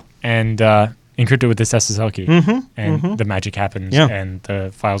file and encrypt it with this SSL key. And the magic happens and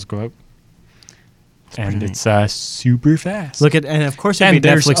the files go out. And it's super fast. And of course it'd be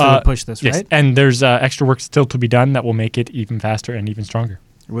Netflix that would push this, right? And there's extra work still to be done that will make it even faster and even stronger.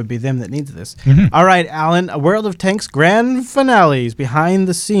 It would be them that needs this. Mm-hmm. All right, Alan, A World of Tanks grand finales behind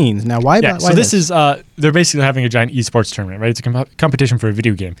the scenes. Now, why? Yeah, why so this is, they're basically having a giant esports tournament, right? It's a competition for a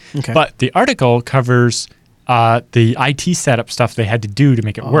video game. Okay. But the article covers the IT setup stuff they had to do to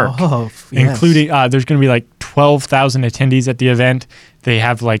make it work. Yes. Including, there's going to be like 12,000 attendees at the event. They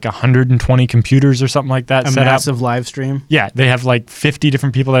have like 120 computers or something like that a set massive up. live stream. Yeah, they have like 50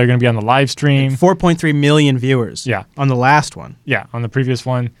 different people that are going to be on the live stream. 4.3 million viewers. Yeah. On the last one. Yeah, on the previous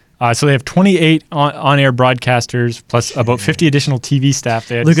one. So they have 28 on-air broadcasters plus about 50 additional TV staff.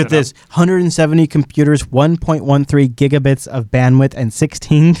 They had Look to at set this: 170 computers, 1.13 gigabits of bandwidth, and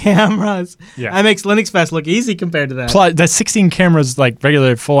 16 cameras. Yeah. That makes Linux Fest look easy compared to that. up. Plus, that's 16 cameras like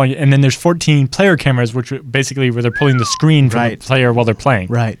regular full, and then there's 14 player cameras, which basically where they're pulling the screen from Right. the player while they're playing.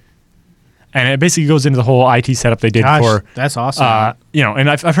 Right. And it basically goes into the whole IT setup they did Gosh, for, that's awesome. and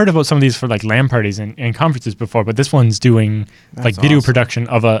I've heard about some of these for like LAN parties and conferences before, but this one's doing like video awesome. production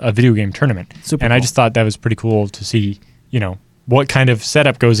of a video game tournament. Super and I cool. just thought that was pretty cool to see, what kind of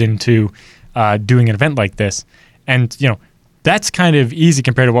setup goes into doing an event like this. And, that's kind of easy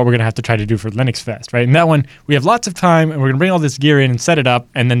compared to what we're going to have to try to do for Linux Fest, right? And that one, we have lots of time, and we're going to bring all this gear in and set it up,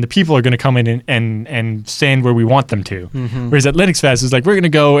 and then the people are going to come in and stand where we want them to. Mm-hmm. Whereas at Linux Fest, it's like we're going to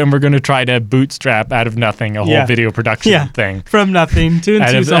go and we're going to try to bootstrap out of nothing a whole Yeah. video production Yeah. thing From nothing to out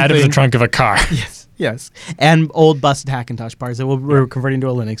into of something. the trunk of a car. Yes, and old busted Hackintosh parts that we're converting to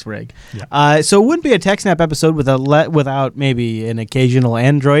a Linux rig. Yeah. So it wouldn't be a TechSNAP episode without maybe an occasional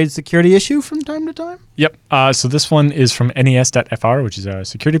Android security issue from time to time. Yep. So this one is from nes.fr, which is a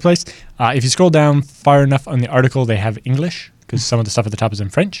security place. If you scroll down far enough on the article, they have English because some of the stuff at the top is in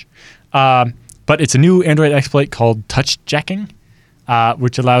French. But it's a new Android exploit called touch jacking,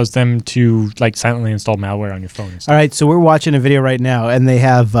 which allows them to like silently install malware on your phone. And stuff. All right, so we're watching a video right now, and they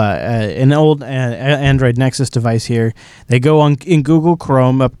have an old Android Nexus device here. They go in Google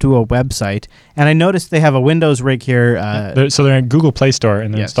Chrome up to a website, and I noticed they have a Windows rig here. They're in Google Play Store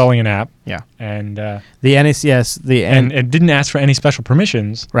and they're Yes. installing an app. Yeah. And The NACS, and it didn't ask for any special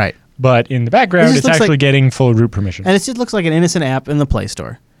permissions. right, But in the background, just it's looks actually like- getting full root permission. and it just looks like an innocent app in the Play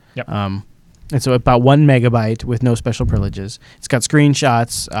Store. Yep. And so about 1 megabyte with no special privileges. It's got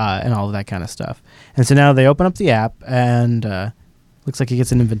screenshots and all of that kind of stuff. And so now they open up the app, and looks like he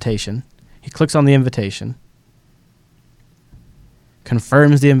gets an invitation. He clicks on the invitation,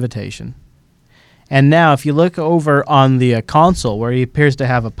 confirms the invitation. And now if you look over on the console where he appears to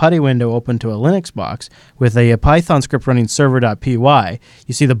have a PuTTY window open to a Linux box with a Python script running server.py,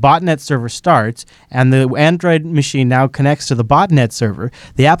 you see the botnet server starts and the Android machine now connects to the botnet server.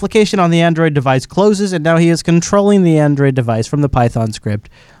 The application on the Android device closes and now he is controlling the Android device from the Python script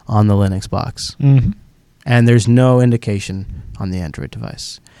on the Linux box. Mm-hmm. And there's no indication on the Android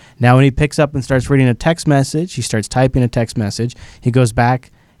device. Now when he picks up and starts reading a text message, he starts typing a text message, he goes back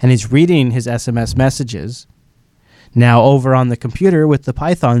and he's reading his SMS messages. Now over on the computer with the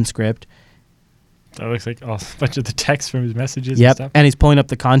Python script. That looks like a bunch of the text from his messages and Yep, stuff. and he's pulling up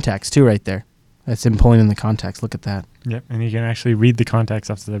the contacts too right there. That's him pulling in the contacts. Look at that. Yep, and you can actually read the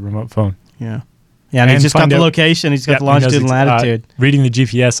contacts off the remote phone. Yeah. Yeah, and he's And just got find the out- location. He's got Yep, the he knows longitude and latitude. reading the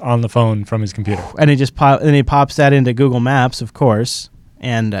GPS on the phone from his computer. And he just he pops that into Google Maps, of course,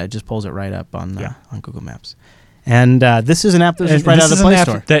 and just pulls it right up on Google Maps. And this is an app that was just right out of the Play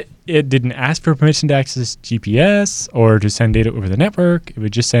Store. That it didn't ask for permission to access GPS or to send data over the network. It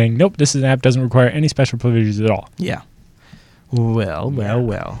was just saying, nope, this is an app doesn't require any special privileges at all. Yeah. Well.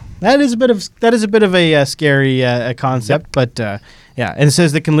 That is a bit of a scary concept, but yeah. And it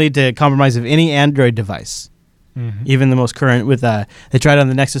says that can lead to compromise of any Android device, even the most current. With they tried on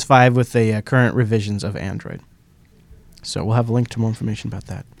the Nexus 5 with the current revisions of Android. So we'll have a link to more information about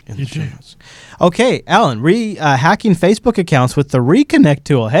that in the show notes. Okay, Alan, hacking Facebook accounts with the Reconnect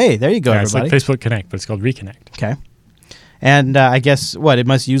tool. Hey, there you go, Yeah, it's everybody. like Facebook Connect, but it's called Reconnect. Okay. And I guess, it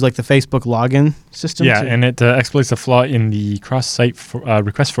must use like the Facebook login system? Yeah, and it exploits a flaw in the cross-site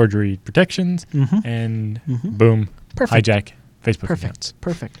request forgery protections, and boom, Perfect. hijack Facebook accounts.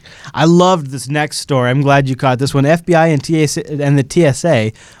 Perfect. I loved this next story. I'm glad you caught this one. FBI and the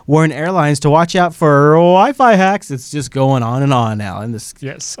TSA warn airlines to watch out for Wi-Fi hacks. It's just going on and on, Alan. This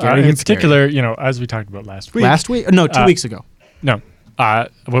Yes, scary in and scary. particular, as we talked about last week. Last week? No, 2 weeks ago. No,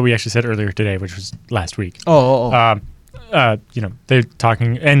 what we actually said earlier today, which was last week. Oh. They're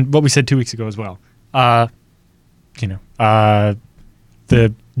talking, and what we said 2 weeks ago as well.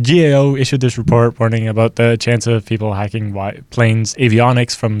 The GAO issued this report warning about the chance of people hacking planes'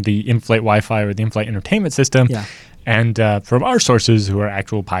 avionics from the in-flight Wi-Fi or the in-flight entertainment system. Yeah. And from our sources, who are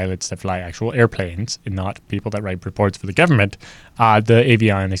actual pilots that fly actual airplanes and not people that write reports for the government, the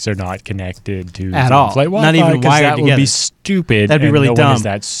avionics are not connected to At the all. in-flight Not Wi-Fi, even 'cause wired that would together. be stupid. That'd be and really no dumb. one is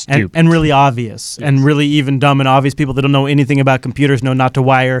that stupid. And really obvious. And really even dumb and obvious. People that don't know anything about computers know not to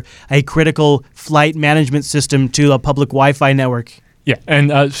wire a critical flight management system to a public Wi-Fi network. Yeah, and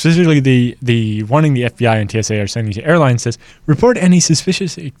specifically the warning the FBI and TSA are sending to airlines says, report any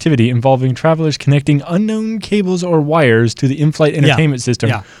suspicious activity involving travelers connecting unknown cables or wires to the in-flight entertainment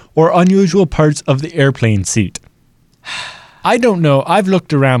system or unusual parts of the airplane seat. I don't know. I've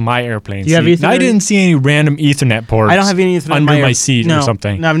looked around my airplane seat, and I didn't see any random Ethernet ports I don't have any Ethernet under my seat or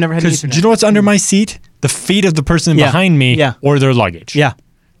something. No, I've never had Ethernet. Do you know what's under my seat? The feet of the person behind me or their luggage. Yeah.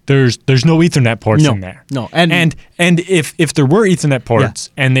 There's no Ethernet ports in there. No. And if there were Ethernet ports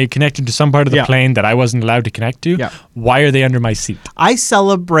and they connected to some part of the plane that I wasn't allowed to connect to, why are they under my seat? I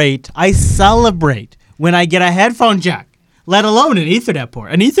celebrate when I get a headphone jack, let alone an Ethernet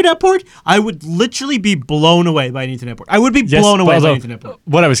port. An Ethernet port, I would literally be blown away by an Ethernet port. I would be blown away by an Ethernet port.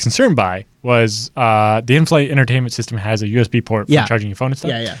 What I was concerned by was the in-flight entertainment system has a USB port for charging your phone and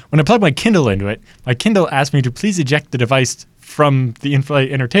stuff. Yeah. When I plugged my Kindle into it, my Kindle asked me to please eject the device from the in-flight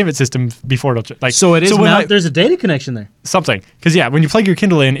entertainment system before it'll there's a data connection there. Something. Because, when you plug your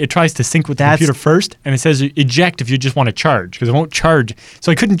Kindle in, it tries to sync with the computer first, and it says eject if you just want to charge, because it won't charge.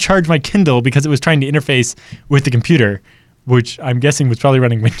 So I couldn't charge my Kindle because it was trying to interface with the computer, which I'm guessing was probably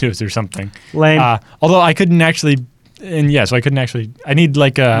running Windows or something. Lame. Although I couldn't actually, I need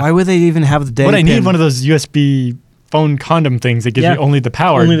like a... Why would they even have the data Would I need one of those USB phone condom things that gives me only the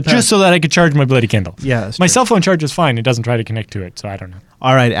power, just so that I could charge my bloody Kindle? Yeah, my cell phone charges fine. It doesn't try to connect to it, so I don't know.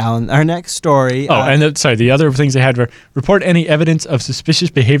 All right, Alan. Our next story. The other things they had were report any evidence of suspicious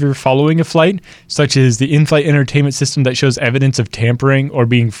behavior following a flight, such as the in-flight entertainment system that shows evidence of tampering or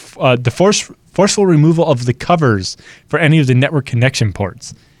being the forceful removal of the covers for any of the network connection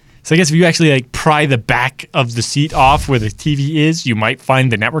ports. So I guess if you actually pry the back of the seat off where the TV is, you might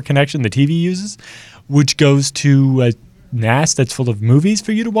find the network connection the TV uses, which goes to a NAS that's full of movies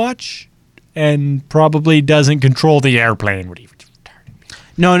for you to watch and probably doesn't control the airplane. What are you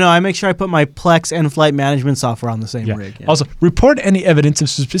No, I make sure I put my Plex and flight management software on the same rig. Yeah. Also, report any evidence of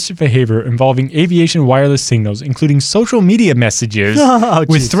suspicious behavior involving aviation wireless signals, including social media messages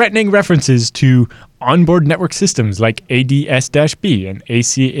with threatening references to onboard network systems like ADS-B and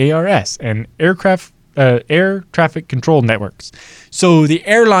ACARS and air traffic control networks. So the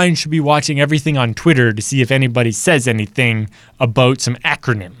airline should be watching everything on Twitter to see if anybody says anything about some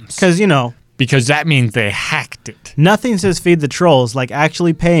acronyms. Because that means they hacked it. Nothing says feed the trolls like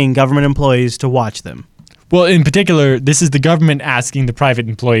actually paying government employees to watch them. Well, in particular, this is the government asking the private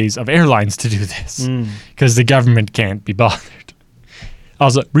employees of airlines to do this because the government can't be bothered.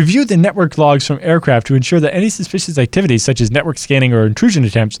 Also, review the network logs from aircraft to ensure that any suspicious activities such as network scanning or intrusion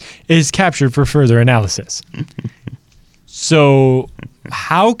attempts is captured for further analysis. So,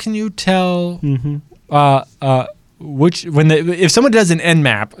 how can you tell if someone does an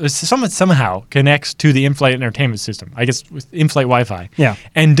Nmap, someone somehow connects to the in-flight entertainment system, I guess with in-flight Wi-Fi,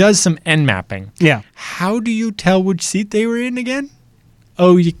 and does some Nmapping, how do you tell which seat they were in again?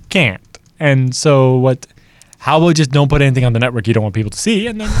 Oh, you can't. And so what? How about just don't put anything on the network you don't want people to see,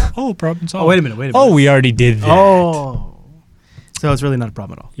 and then problem solved. Oh, wait a minute. Oh, we already did that. Oh, so it's really not a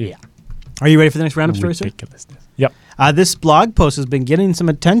problem at all. Yeah. Are you ready for the next roundup story, sir? Ridiculousness. Yep. This blog post has been getting some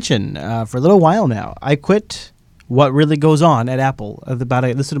attention for a little while now. I quit what really goes on at Apple about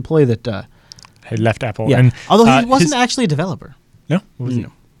this is an employee that had left Apple. Yeah. And, although he wasn't actually a developer. No? What was he?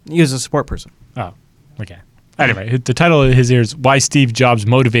 He was a support person. Oh, okay. Anyway, the title of his here is Why Steve Jobs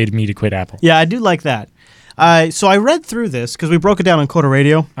Motivated Me to Quit Apple. Yeah, I do like that. So I read through this because we broke it down on Coda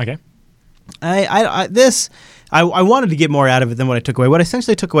Radio. Okay. I wanted to get more out of it than what I took away. What I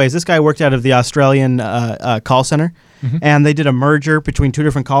essentially took away is this guy worked out of the Australian call center, and they did a merger between two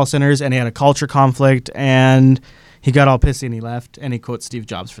different call centers, and he had a culture conflict, and he got all pissy and he left, and he quotes Steve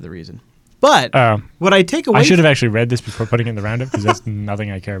Jobs for the reason. But what I take away... I should have actually read this before putting it in the roundup because that's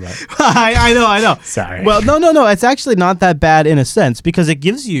nothing I care about. I know. Sorry. Well, no. It's actually not that bad in a sense because it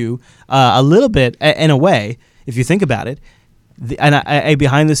gives you a little bit, in a way, if you think about it, a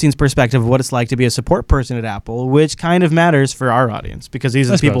behind-the-scenes perspective of what it's like to be a support person at Apple, which kind of matters for our audience because these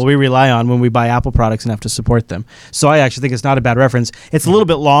are the people we rely on when we buy Apple products and have to support them. So I actually think it's not a bad reference. It's a little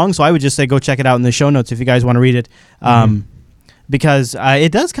bit long, so I would just say go check it out in the show notes if you guys want to read it. Because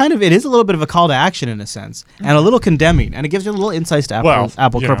it is a little bit of a call to action in a sense, and a little condemning, and it gives you a little insights to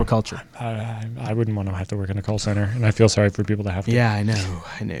Apple corporate culture. I wouldn't want to have to work in a call center, and I feel sorry for people that have to. Yeah, I know.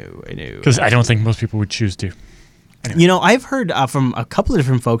 Because I don't think most people would choose to. You know, I've heard from a couple of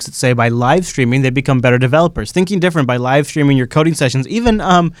different folks that say by live streaming, they become better developers. Thinking different by live streaming your coding sessions. Even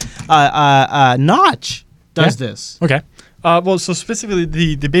Notch does this. Okay. Well, so specifically,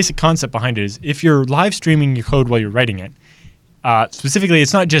 the basic concept behind it is if you're live streaming your code while you're writing it, specifically,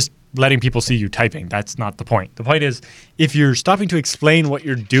 it's not just letting people see you typing. That's not the point. The point is if you're stopping to explain what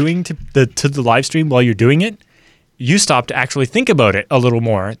you're doing to the live stream while you're doing it, you stop to actually think about it a little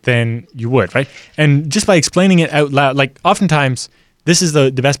more than you would, right? And just by explaining it out loud, like oftentimes, this is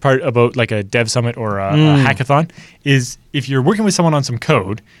the best part about like a dev summit or a hackathon, is if you're working with someone on some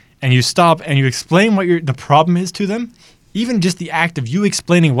code and you stop and you explain what the problem is to them, even just the act of you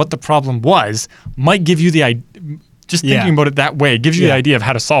explaining what the problem was might give you the idea. Just thinking about it that way gives you the idea of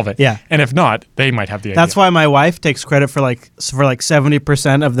how to solve it. Yeah. And if not, they might have the idea. That's why my wife takes credit for like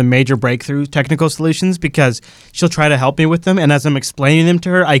 70% of the major breakthrough technical solutions, because she'll try to help me with them, and as I'm explaining them to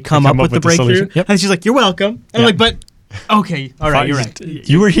her, I come up with the breakthrough. Yep. And she's like, "You're welcome." And I'm like, "But okay, all right, you're right.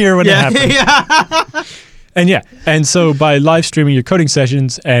 You were here when it happened." And so by live streaming your coding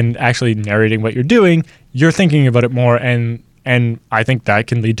sessions and actually narrating what you're doing, you're thinking about it more, and I think that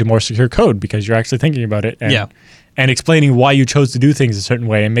can lead to more secure code because you're actually thinking about it and explaining why you chose to do things a certain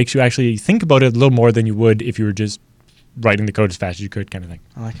way, and makes you actually think about it a little more than you would if you were just writing the code as fast as you could, kind of thing.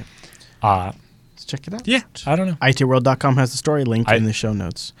 I like it. Let's check it out. Yeah, I don't know. ITworld.com has the story linked in the show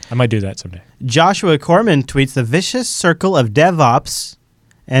notes. I might do that someday. Joshua Corman tweets the vicious circle of DevOps,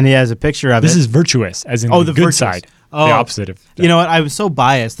 and he has a picture of This it. is virtuous, as in the good virtuous side. Oh, the opposite of that. You know what? I was so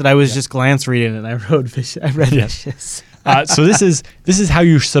biased that I was just glance reading it, and I wrote vicious. I read vicious. So this is how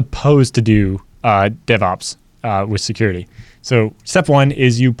you're supposed to do DevOps with security. So step one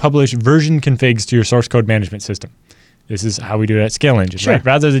is you publish version configs to your source code management system. This is how we do it at Scale Engine, right?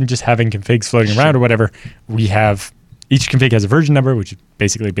 Rather than just having configs floating around or whatever, we have each config has a version number, which is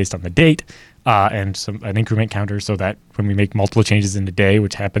basically based on the date, and an increment counter, so that when we make multiple changes in a day,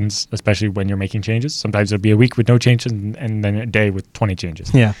 which happens especially when you're making changes, sometimes there'll be a week with no changes and then a day with 20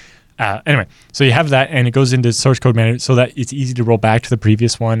 changes. Yeah. Anyway, so you have that, and it goes into source code management so that it's easy to roll back to the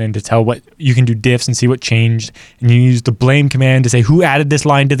previous one and to tell what you can do diffs and see what changed. And you use the blame command to say who added this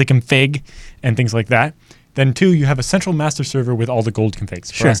line to the config and things like that. Then two, you have a central master server with all the gold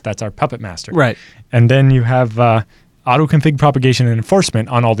configs. For us, that's our puppet master. Right. And then you have auto config propagation and enforcement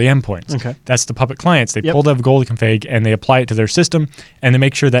on all the endpoints. Okay. That's the puppet clients. They pull the gold config and they apply it to their system, and they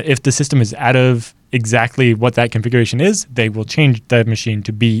make sure that if the system is out of exactly what that configuration is, they will change the machine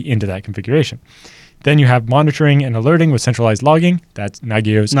to be into that configuration. Then you have monitoring and alerting with centralized logging. That's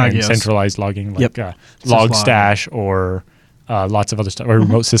Nagios. And centralized logging, like Logstash or lots of other stuff, or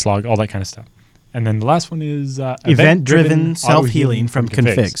remote syslog, all that kind of stuff. And then the last one is event-driven self-healing from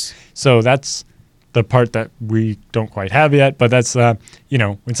configs. So that's the part that we don't quite have yet, but that's, when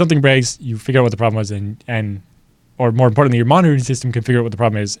something breaks, you figure out what the problem was, and or more importantly, your monitoring system can figure out what the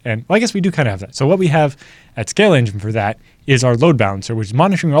problem is. And I guess we do kind of have that. So what we have at Scale Engine for that is our load balancer, which is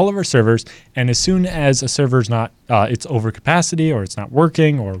monitoring all of our servers. And as soon as a server's not, it's over capacity or it's not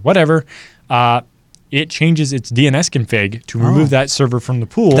working or whatever, it changes its DNS config to remove that server from the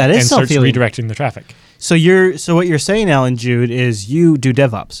pool and starts redirecting the traffic. So what you're saying, Alan Jude, is you do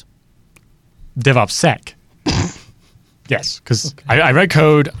DevOps. DevOps sec. Yes, because I write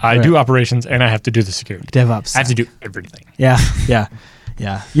code, I do operations, and I have to do the security. DevOps sec. I have to do everything. Yeah.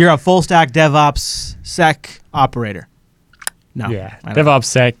 You're a full stack DevOps sec operator. No. Yeah. DevOps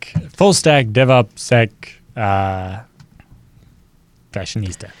sec, full stack DevOps sec,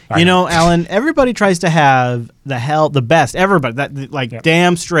 fashionista. Alan, everybody tries to have the best. Everybody,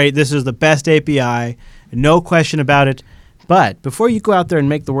 damn straight, this is the best API, no question about it. But before you go out there and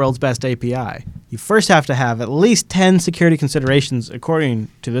make the world's best API, you first have to have at least 10 security considerations, according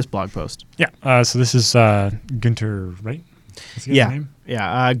to this blog post. Yeah. So this is Gunter, right?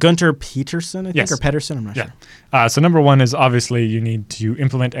 Yeah. Gunter Peterson, I think, or Pedersen, I'm not sure. So number one is obviously you need to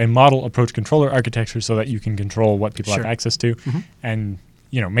implement a model approach controller architecture so that you can control what people have access to, and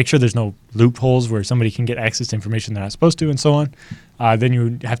make sure there's no loopholes where somebody can get access to information they're not supposed to, and so on. Then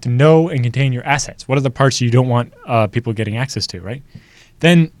you have to know and contain your assets. What are the parts you don't want people getting access to, right?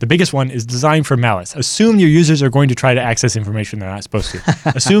 Then the biggest one is design for malice. Assume your users are going to try to access information they're not supposed to.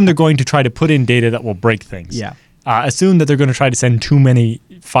 Assume they're going to try to put in data that will break things. Yeah. Assume that they're going to try to send too many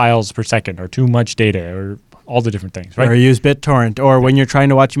files per second or too much data or all the different things, right? Or use BitTorrent. Or when you're trying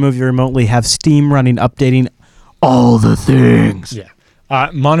to watch a movie remotely, have Steam running, updating all the things. Yeah.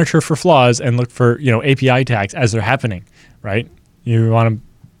 Monitor for flaws and look for API tags as they're happening, right? You want to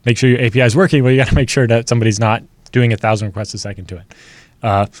make sure your API is working, well, you got to make sure that somebody's not doing 1,000 requests a second to it.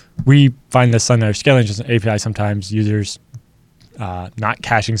 We find this on our Scale Engine API sometimes users not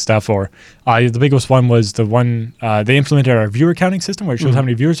caching stuff. Or the biggest one was the one they implemented our viewer counting system where it shows how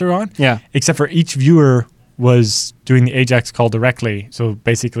many viewers are on. Yeah. Except for each viewer was doing the AJAX call directly. So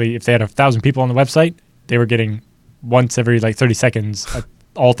basically, if they had 1,000 people on the website, they were getting once every 30 seconds,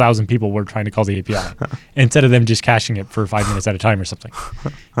 all 1,000 people were trying to call the API instead of them just caching it for 5 minutes at a time or something.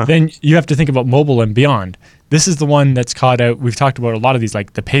 Then you have to think about mobile and beyond. This is the one that's caught out. We've talked about a lot of these,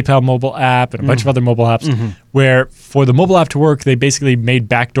 like the PayPal mobile app and a bunch of other mobile apps, where for the mobile app to work, they basically made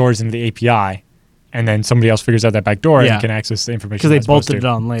backdoors into the API, and then somebody else figures out that backdoor and can access the information. Because they bolted it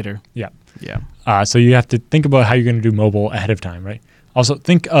on later. Yeah. Yeah. So you have to think about how you're going to do mobile ahead of time, right? Also,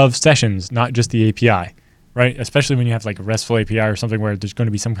 think of sessions, not just the API, right? Especially when you have like a RESTful API or something where there's going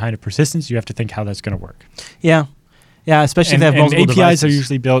to be some kind of persistence, you have to think how that's going to work. Yeah. Yeah, especially if they have multiple APIs devices. are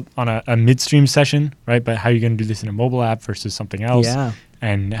usually built on a midstream session, right? But how are you going to do this in a mobile app versus something else? Yeah.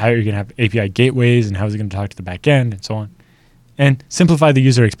 And how are you going to have API gateways and how is it going to talk to the back end and so on? And simplify the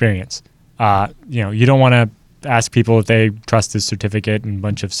user experience. You don't want to ask people if they trust this certificate and a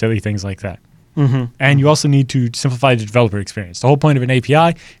bunch of silly things like that. And you also need to simplify the developer experience. The whole point of an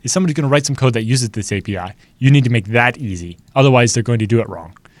API is somebody's going to write some code that uses this API. You need to make that easy. Otherwise, they're going to do it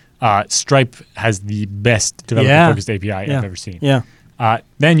wrong. Stripe has the best developer-focused API I've ever seen. Yeah.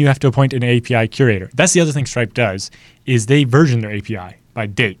 Then you have to appoint an API curator. That's the other thing Stripe does, is they version their API by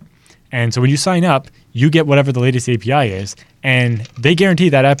date. And so when you sign up, you get whatever the latest API is, and they guarantee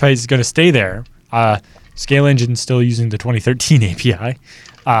that API is going to stay there. Scale Engine's still using the 2013 API,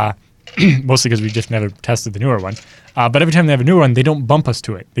 mostly because we just never tested the newer one. But every time they have a newer one, they don't bump us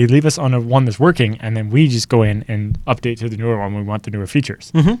to it. They leave us on a one that's working, and then we just go in and update to the newer one when we want the newer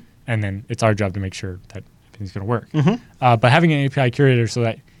features. And then it's our job to make sure that everything's going to work. But having an API curator so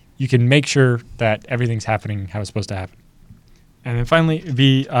that you can make sure that everything's happening how it's supposed to happen. And then finally,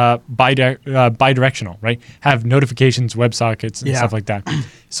 be bi-directional, right? Have notifications, WebSockets, and stuff like that.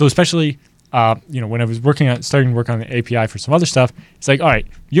 So especially, when I was starting to work on the API for some other stuff, it's like, all right,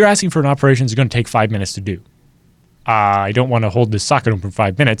 you're asking for an operation that's going to take 5 minutes to do. I don't want to hold this socket open for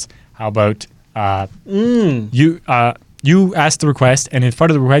 5 minutes. How about you ask the request, and as part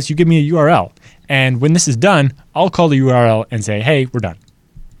of the request, you give me a URL. And when this is done, I'll call the URL and say, hey, we're done.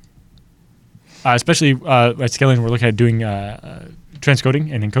 Especially at Scaling, we're looking at doing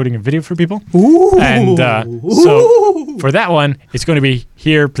transcoding and encoding a video for people. Ooh. And so for that one, it's going to be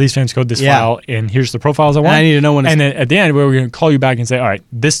here, please transcode this file, and here's the profiles I want. And I need to know when it's... And then at the end, we're going to call you back and say, all right,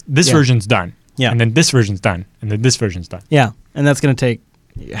 this version's done. Yeah. And then this version's done. And then this version's done. Yeah. And that's going to take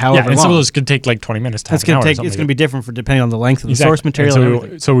however long. And some of those could take like 20 minutes to It's going to be different for depending on the length of the source material and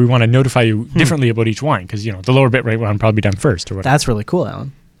everything. So we want to notify you differently about each one because, the lower bitrate one will probably be done first or whatever. That's really cool,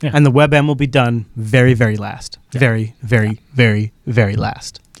 Alan. Yeah. And the WebM will be done very, very last. Yeah. Very, very, very, very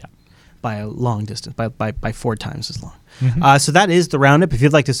last. Yeah. By a long distance, by 4 times as long. So that is the roundup. If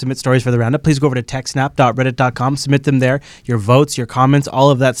you'd like to submit stories for the roundup, please go over to techsnap.reddit.com. Submit them there. Your votes, your comments,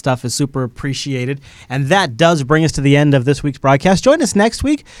 all of that stuff is super appreciated. And that does bring us to the end of this week's broadcast. Join us next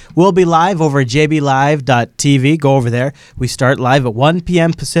week. We'll be live over at jblive.tv. Go over there. We start live at 1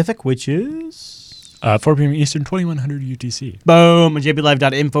 p.m. Pacific, which is... 4 p.m. Eastern, 2100 UTC. Boom. And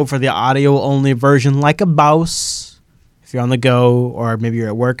jblive.info for the audio-only version, like a boss. If you're on the go or maybe you're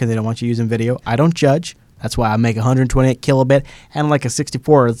at work and they don't want you using video, I don't judge. That's why I make 128 kilobit and like a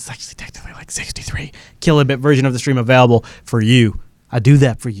 64, it's actually technically like 63 kilobit version of the stream available for you. I do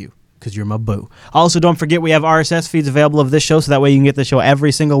that for you because you're my boo. Also, don't forget we have RSS feeds available of this show, so that way you can get the show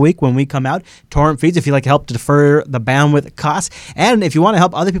every single week when we come out. Torrent feeds if you like to help to defer the bandwidth costs. And if you want to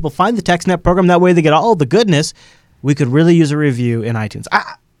help other people find the TechSNAP program, that way they get all the goodness, we could really use a review in iTunes.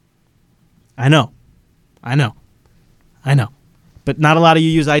 I know. But not a lot of you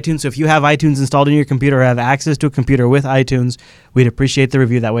use iTunes, so if you have iTunes installed in your computer or have access to a computer with iTunes, we'd appreciate the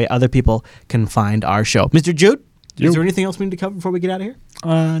review. That way other people can find our show. Mr. Jude, is there anything else we need to cover before we get out of here?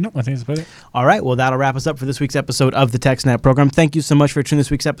 No, I think that's about it. All right, well, that'll wrap us up for this week's episode of the TechSNAP program. Thank you so much for tuning this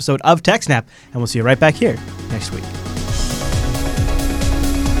week's episode of TechSNAP, and we'll see you right back here next week.